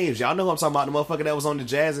Sundiata Games? Y'all know who I'm talking about. The motherfucker that was on the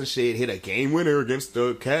Jazz and shit hit a game winner against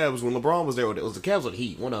the Cavs when LeBron was there. It was the Cavs or the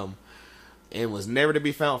Heat, one of them, and was never to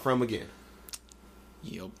be found from again.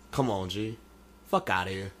 Yep. Come on, G. Fuck out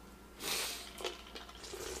of here.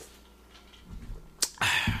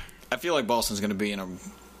 I feel like Boston's going to be in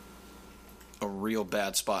a real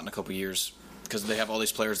bad spot in a couple years because they have all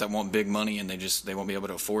these players that want big money and they won't be able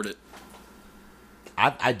to afford it.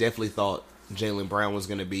 I definitely thought Jaylen Brown was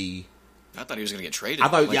going to be. I thought he was going to get traded. I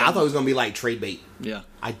thought he was going to be like trade bait. Yeah.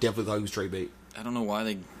 I definitely thought he was trade bait. I don't know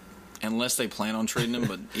why unless they plan on trading him,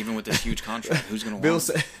 but even with this huge contract, who's going to want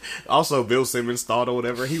him? Also, Bill Simmons thought or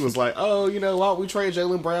whatever. He was like, oh, why don't we trade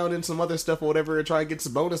Jaylen Brown and some other stuff or whatever and try and get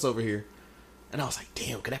some bonus over here? And I was like,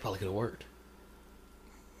 damn, that probably could have worked.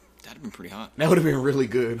 That'd have been pretty hot. That would have been really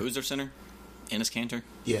good. Who's their center? Enes Kanter?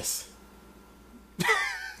 Yes.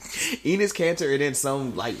 Enes Kanter and then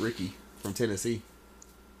some like Ricky from Tennessee.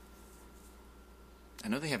 I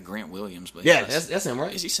know they have Grant Williams, but yeah, that's him,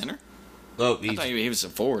 right? Is he center? Oh, I thought he was a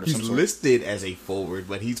forward. He's listed as a forward,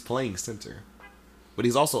 but he's playing center. But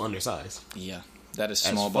he's also undersized. Yeah, that is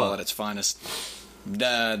small ball at its finest.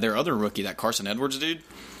 Their other rookie, that Carson Edwards dude.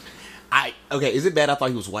 Is it bad? I thought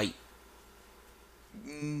he was white.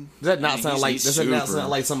 Does that not sound like? Does that not sound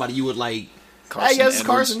like somebody you would like? Carson yes,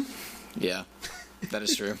 Edwards. Carson. Yeah, that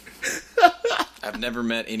is true. I've never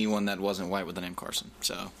met anyone that wasn't white with the name Carson.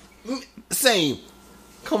 So same.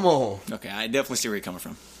 Come on. Okay, I definitely see where you're coming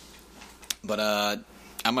from. But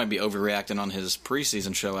I might be overreacting on his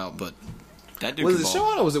preseason show out, but that dude was it show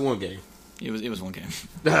out or was it one game? It was one game.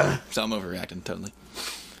 So I'm overreacting totally.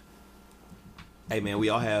 Hey man, we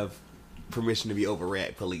all have permission to be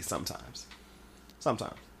overreact police sometimes.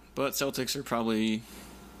 Sometimes. But Celtics are probably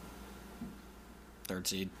 3rd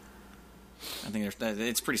seed. I think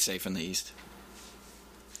it's pretty safe in the East.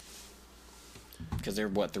 Because they're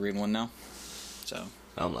 3-1 now? So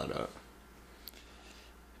I'm not up.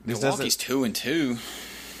 Milwaukee's 2-2,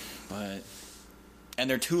 and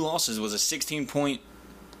their 2 losses was a 16-point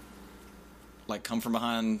come from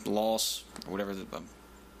behind loss or whatever.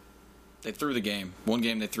 They threw the game. One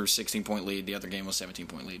game they threw 16-point lead. The other game was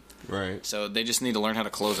 17-point lead. Right. So they just need to learn how to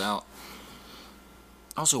close out.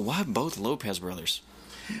 Also, why both Lopez brothers?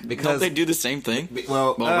 Because don't they do the same thing?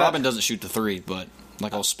 Well, Robin doesn't shoot the 3, but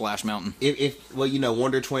old Splash Mountain. If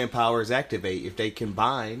Wonder Twin powers activate, if they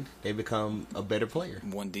combine, they become a better player.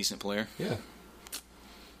 One decent player. Yeah.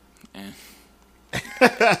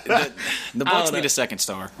 The Bucks need a second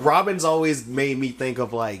star. Robin's always made me think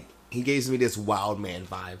of he gives me this wild man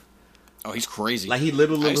vibe. Oh, he's crazy. He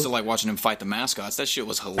literally. I used to like watching him fight the mascots. That shit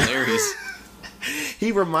was hilarious.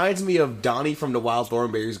 He reminds me of Donnie from the Wild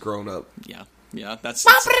Thornberrys growing up. Yeah, that's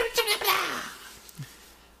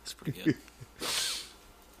pretty good.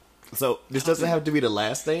 So this doesn't have to be the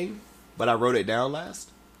last thing, but I wrote it down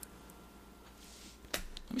last.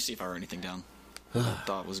 Let me see if I wrote anything down I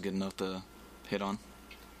thought was good enough to hit on.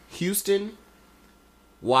 Houston,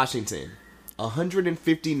 Washington,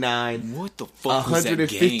 159. What the fuck was that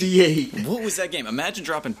 158. game? What was that game? Imagine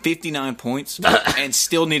dropping 59 points and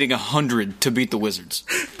still needing 100 to beat the Wizards.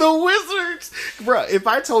 The Wizards! Bruh, if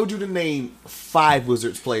I told you to name 5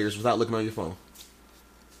 Wizards players without looking on your phone.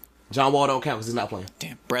 John Wall don't count because he's not playing.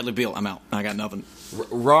 Damn, Bradley Beal, I'm out. I got nothing.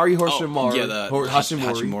 Rari Hachimura. The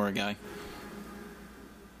Hachimura guy.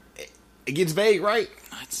 It gets vague, right?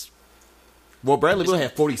 It's Well, Bradley Beal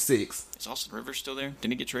had 46. Is Austin Rivers still there?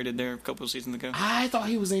 Didn't he get traded there a couple of seasons ago? I thought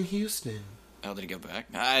he was in Houston. Oh, did he go back?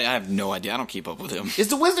 I have no idea. I don't keep up with him. It's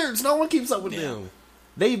the Wizards. No one keeps up with them.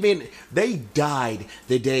 They died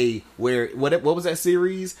the day where what was that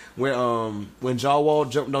series where when Ja Wall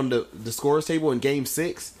jumped on the scores table in Game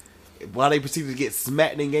 6 while they proceeded to get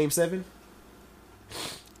smacked in Game 7.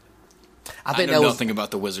 I know nothing about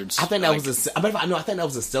the Wizards. I think that was I think that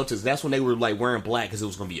was the Celtics. That's when they were wearing black because it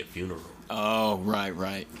was going to be a funeral. Oh,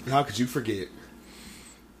 right. How could you forget?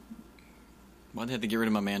 Why'd they have to get rid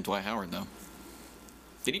of my man Dwight Howard though?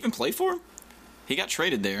 Did he even play for him? He got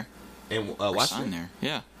traded there. And signed there.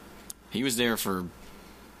 Yeah. He was there for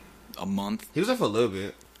a month. He was there for a little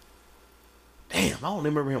bit. Damn, I don't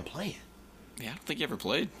remember him playing. Yeah, I don't think he ever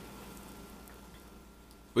played.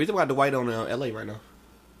 What do you think about Dwight on LA right now?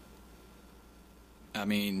 I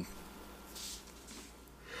mean,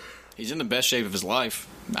 He's in the best shape of his life,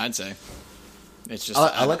 I'd say. It's just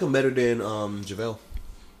I like him better than JaVale.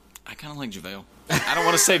 I kind of like JaVale. I don't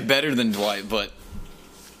want to say better than Dwight, but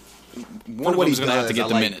one of what them's he going to have to does, get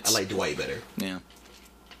the minutes. I like Dwight better. Yeah.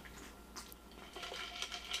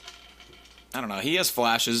 I don't know. He has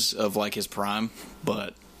flashes of like his prime,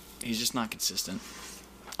 but he's just not consistent.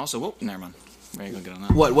 Also, whoop, never mind. Where are you going to get on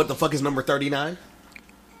that? What the fuck is number 39?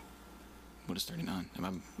 What is 39?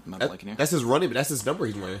 Am I blanking here? That's his running. That's his number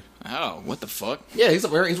he's wearing. Oh, what the fuck? Yeah, he's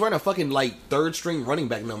wearing a fucking like third string running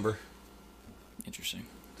back number. Interesting.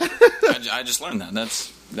 I just learned that.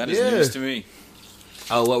 That is news to me.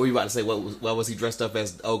 Oh, what were you about to say? What was he dressed up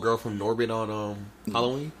as? Old girl from Norbit on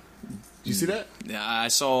Halloween? Did you see that? Yeah, I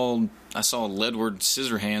saw Ledward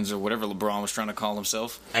Scissorhands or whatever LeBron was trying to call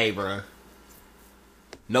himself. Hey, bro.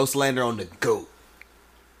 No slander on the GOAT.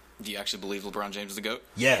 Do you actually believe LeBron James is the GOAT?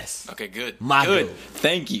 Yes. Okay, good. My good. GOAT.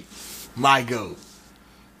 Thank you. My GOAT.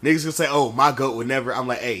 Niggas gonna say, oh, my GOAT would never. I'm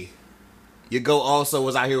like, hey, your GOAT also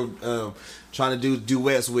was out here trying to do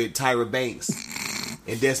duets with Tyra Banks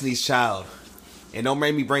and Destiny's Child. And don't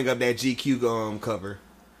make me bring up that GQ cover.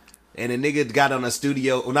 And the nigga got on a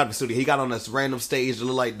studio, well, not the studio, he got on this random stage that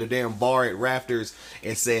looked like the damn bar at Rafters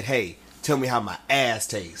and said, hey, tell me how my ass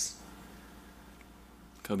tastes.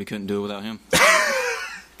 Kobe couldn't do it without him.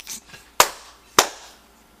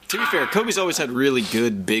 To be fair, Kobe's always had really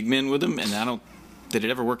good big men with him, and did it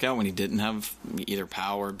ever work out when he didn't have either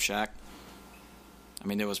Powell or Shaq? I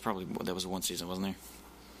mean, that was one season, wasn't there?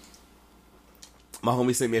 My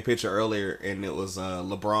homie sent me a picture earlier, and it was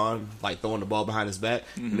LeBron like throwing the ball behind his back,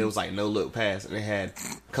 and it was like no look pass, and it had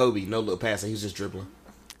Kobe no look pass, and he was just dribbling.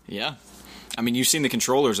 Yeah, I mean, you've seen the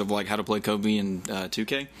controllers of like how to play Kobe in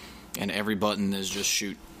 2K, and every button is just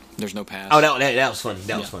shoot. There's no pass. Oh, that was funny.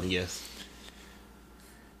 That was funny. Yes,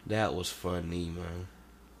 that was funny, man.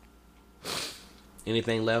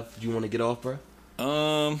 Anything left you want to get off, bro?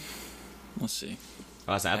 Let's see.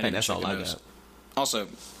 I think that's all I got. Also,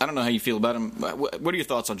 I don't know how you feel about him. What are your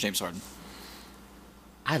thoughts on James Harden?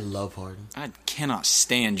 I love Harden. I cannot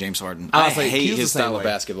stand James Harden. I I was like, hate he's the his same style way. of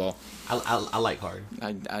basketball. I like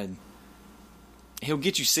Harden. He'll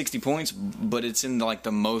get you 60 points, but it's in like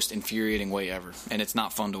the most infuriating way ever, and it's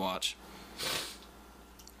not fun to watch.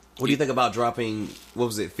 What do you think about dropping, what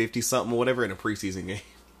was it, 50-something or whatever in a preseason game?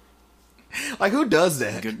 Like, who does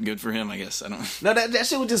that? Good for him, I guess. I don't. No, that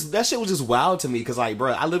shit was just wild to me because, like,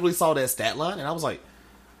 bro, I literally saw that stat line and I was like,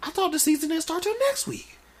 I thought the season didn't start till next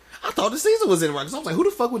week. I thought the season was in right. Because I was like, who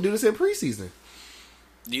the fuck would do this in preseason?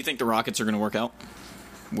 Do you think the Rockets are going to work out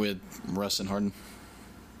with Russ and Harden?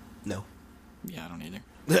 No. Yeah, I don't either.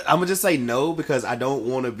 I'm gonna just say no because I don't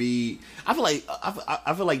want to be. I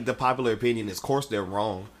feel like the popular opinion is, of course, they're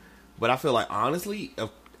wrong, but I feel like honestly,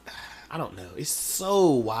 I don't know. It's so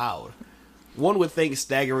wild. One would think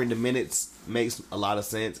staggering the minutes makes a lot of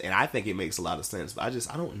sense, and I think it makes a lot of sense. But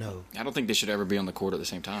I don't know. I don't think they should ever be on the court at the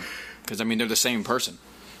same time because I mean they're the same person.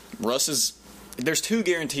 There's two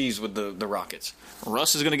guarantees with the Rockets.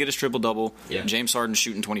 Russ is going to get his triple-double. Yeah. James Harden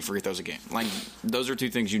shooting 20 free throws a game. Like those are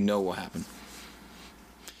two things you know will happen.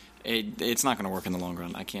 It's not going to work in the long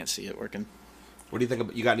run. I can't see it working. What do you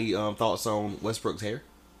think? You got any thoughts on Westbrook's hair?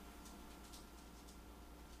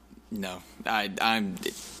 No, I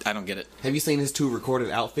don't get it. Have you seen his 2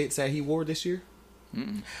 recorded outfits that he wore this year?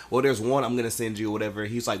 Well, there's one I'm gonna send you. Whatever.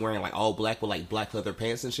 He's like wearing like all black with like black leather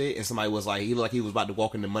pants and shit. And somebody was like, he looked like he was about to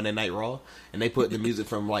walk into Monday Night Raw, and they put the music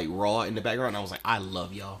from like Raw in the background. And I was like, I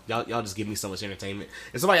love y'all. Y'all just give me so much entertainment.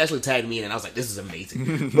 And somebody actually tagged me in, and I was like, this is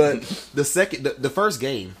amazing. But the first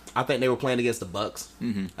game, I think they were playing against the Bucks. I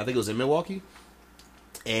think it was in Milwaukee,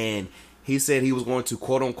 and he said he was going to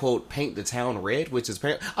quote unquote paint the town red, which is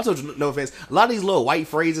I told you, no offense, a lot of these little white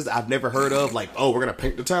phrases I've never heard of, like, oh, we're gonna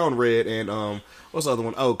paint the town red, and what's the other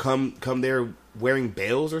one? Oh, come there wearing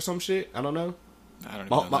bells or some shit. I don't know. I don't even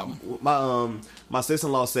know that one. My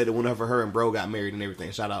sister-in-law said it whenever her and bro got married and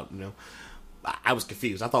everything. Shout out, I was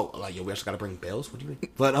confused. I thought like, yo, we actually gotta bring bells. What do you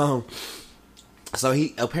mean? But so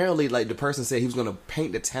he apparently, like, the person said he was gonna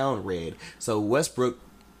paint the town red. So Westbrook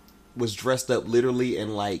was dressed up literally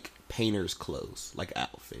in like painter's clothes, like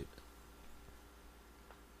outfit.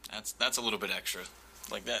 That's a little bit extra.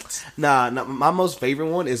 Like that. Nah, my most favorite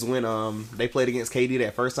one is when they played against KD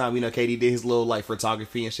that first time. KD did his little like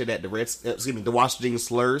photography and shit at the Washington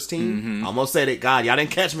Slurs team. I almost said it. God, y'all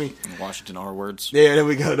didn't catch me. Washington R words. Yeah, there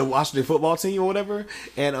we go. The Washington football team or whatever.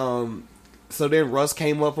 And so then Russ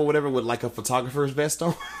came up or whatever with like a photographer's vest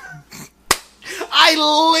on. I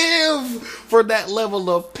live for that level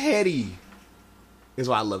of petty. Is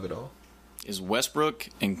why I love it all. Is Westbrook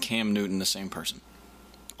and Cam Newton the same person?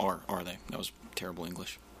 Or are they? That was terrible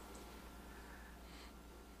English.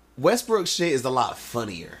 Westbrook shit is a lot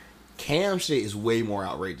funnier. Cam shit is way more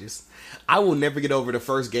outrageous. I will never get over the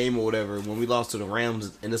first game or whatever when we lost to the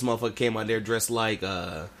Rams and this motherfucker came out there dressed like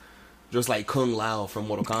Kung Lao from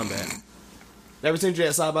Mortal Kombat. Ever seen you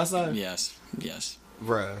at side by side? Yes.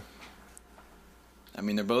 Bruh. I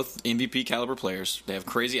mean, they're both MVP caliber players. They have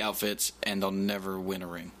crazy outfits, and they'll never win a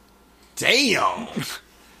ring. Damn.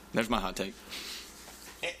 There's my hot take.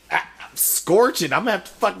 I'm scorching. I'm gonna have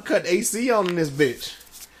to fucking cut AC on in this bitch.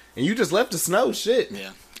 And you just left the snow. Shit.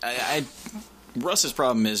 Yeah. Russ's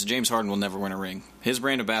problem is James Harden will never win a ring. His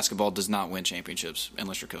brand of basketball does not win championships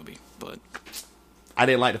unless you're Kobe. But I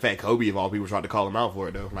didn't like the fact Kobe of all people tried to call him out for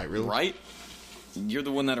it though. Like really? Right? You're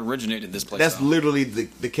the one that originated this place. That's literally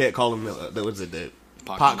the cat calling the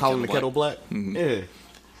pot calling the kettle black. Mm-hmm.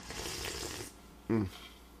 Yeah.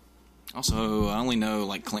 Also, I only know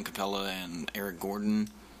like Clint Capella and Eric Gordon.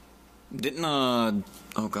 Didn't oh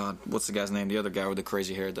god, what's the guy's name? The other guy with the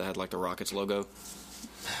crazy hair that had like the Rockets logo.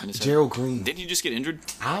 Gerald Green. Didn't he just get injured?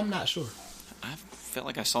 I'm not sure. I felt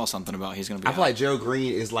like I saw something about he's going to be I feel out. like Gerald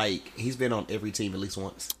Green is like he's been on every team at least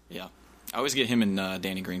once. Yeah. I always get him and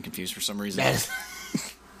Danny Green confused for some reason.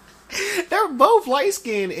 They're both light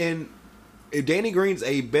skinned and Danny Green's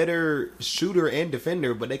a better shooter and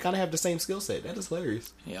defender, but they kind of have the same skill set. That is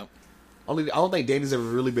hilarious. Yep. I don't think Danny's ever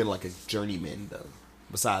really been like a journeyman though,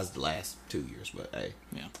 besides the last 2 years. But hey,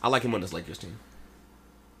 yeah, I like him on this Lakers team.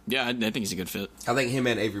 Yeah, I think he's a good fit. I think him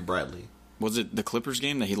and Avery Bradley. Was it the Clippers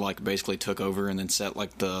game that he like basically took over and then set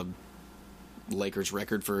like the Lakers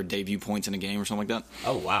record for debut points in a game or something like that?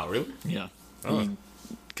 Oh wow, really? Yeah.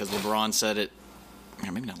 Because LeBron said it.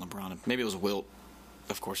 Or maybe not LeBron. Maybe it was Wilt.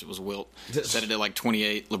 Of course, it was Wilt. Said it at like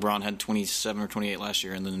 28. LeBron had 27 or 28 last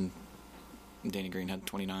year, and then Danny Green had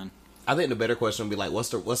 29. I think the better question would be like, what's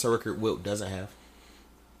the record Wilt doesn't have?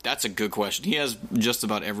 That's a good question. He has just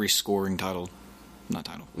about every scoring title. Not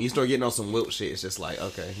title. When you start getting on some Wilt shit, it's just like,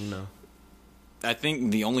 okay, you know. I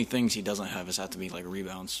think the only things he doesn't have have to be like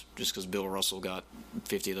rebounds, just because Bill Russell got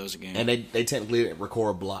 50 of those a game. And they technically didn't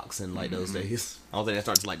record blocks in like those days. I don't think that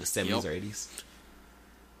starts in like the 70s or 80s.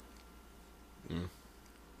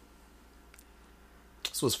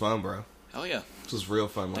 This was fun, bro. Hell yeah. This was real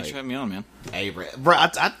fun. Thanks for having me on, man. Hey, bro.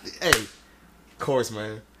 Hey, of course,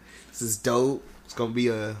 man. This is dope. This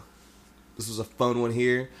was a fun one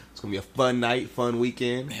here. It's gonna be a fun night, fun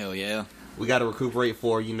weekend. Hell yeah. We got to recuperate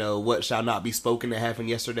for what shall not be spoken that happened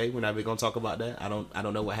yesterday. We're not even gonna talk about that. I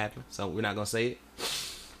don't know what happened, so we're not gonna say it.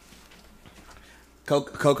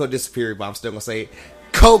 Coco disappeared, but I'm still gonna say it.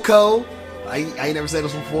 Coco, I ain't never said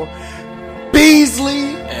this before.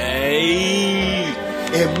 Beasley, hey,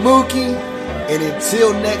 and Mookie, and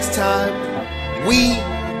until next time, we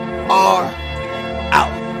are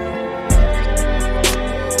out.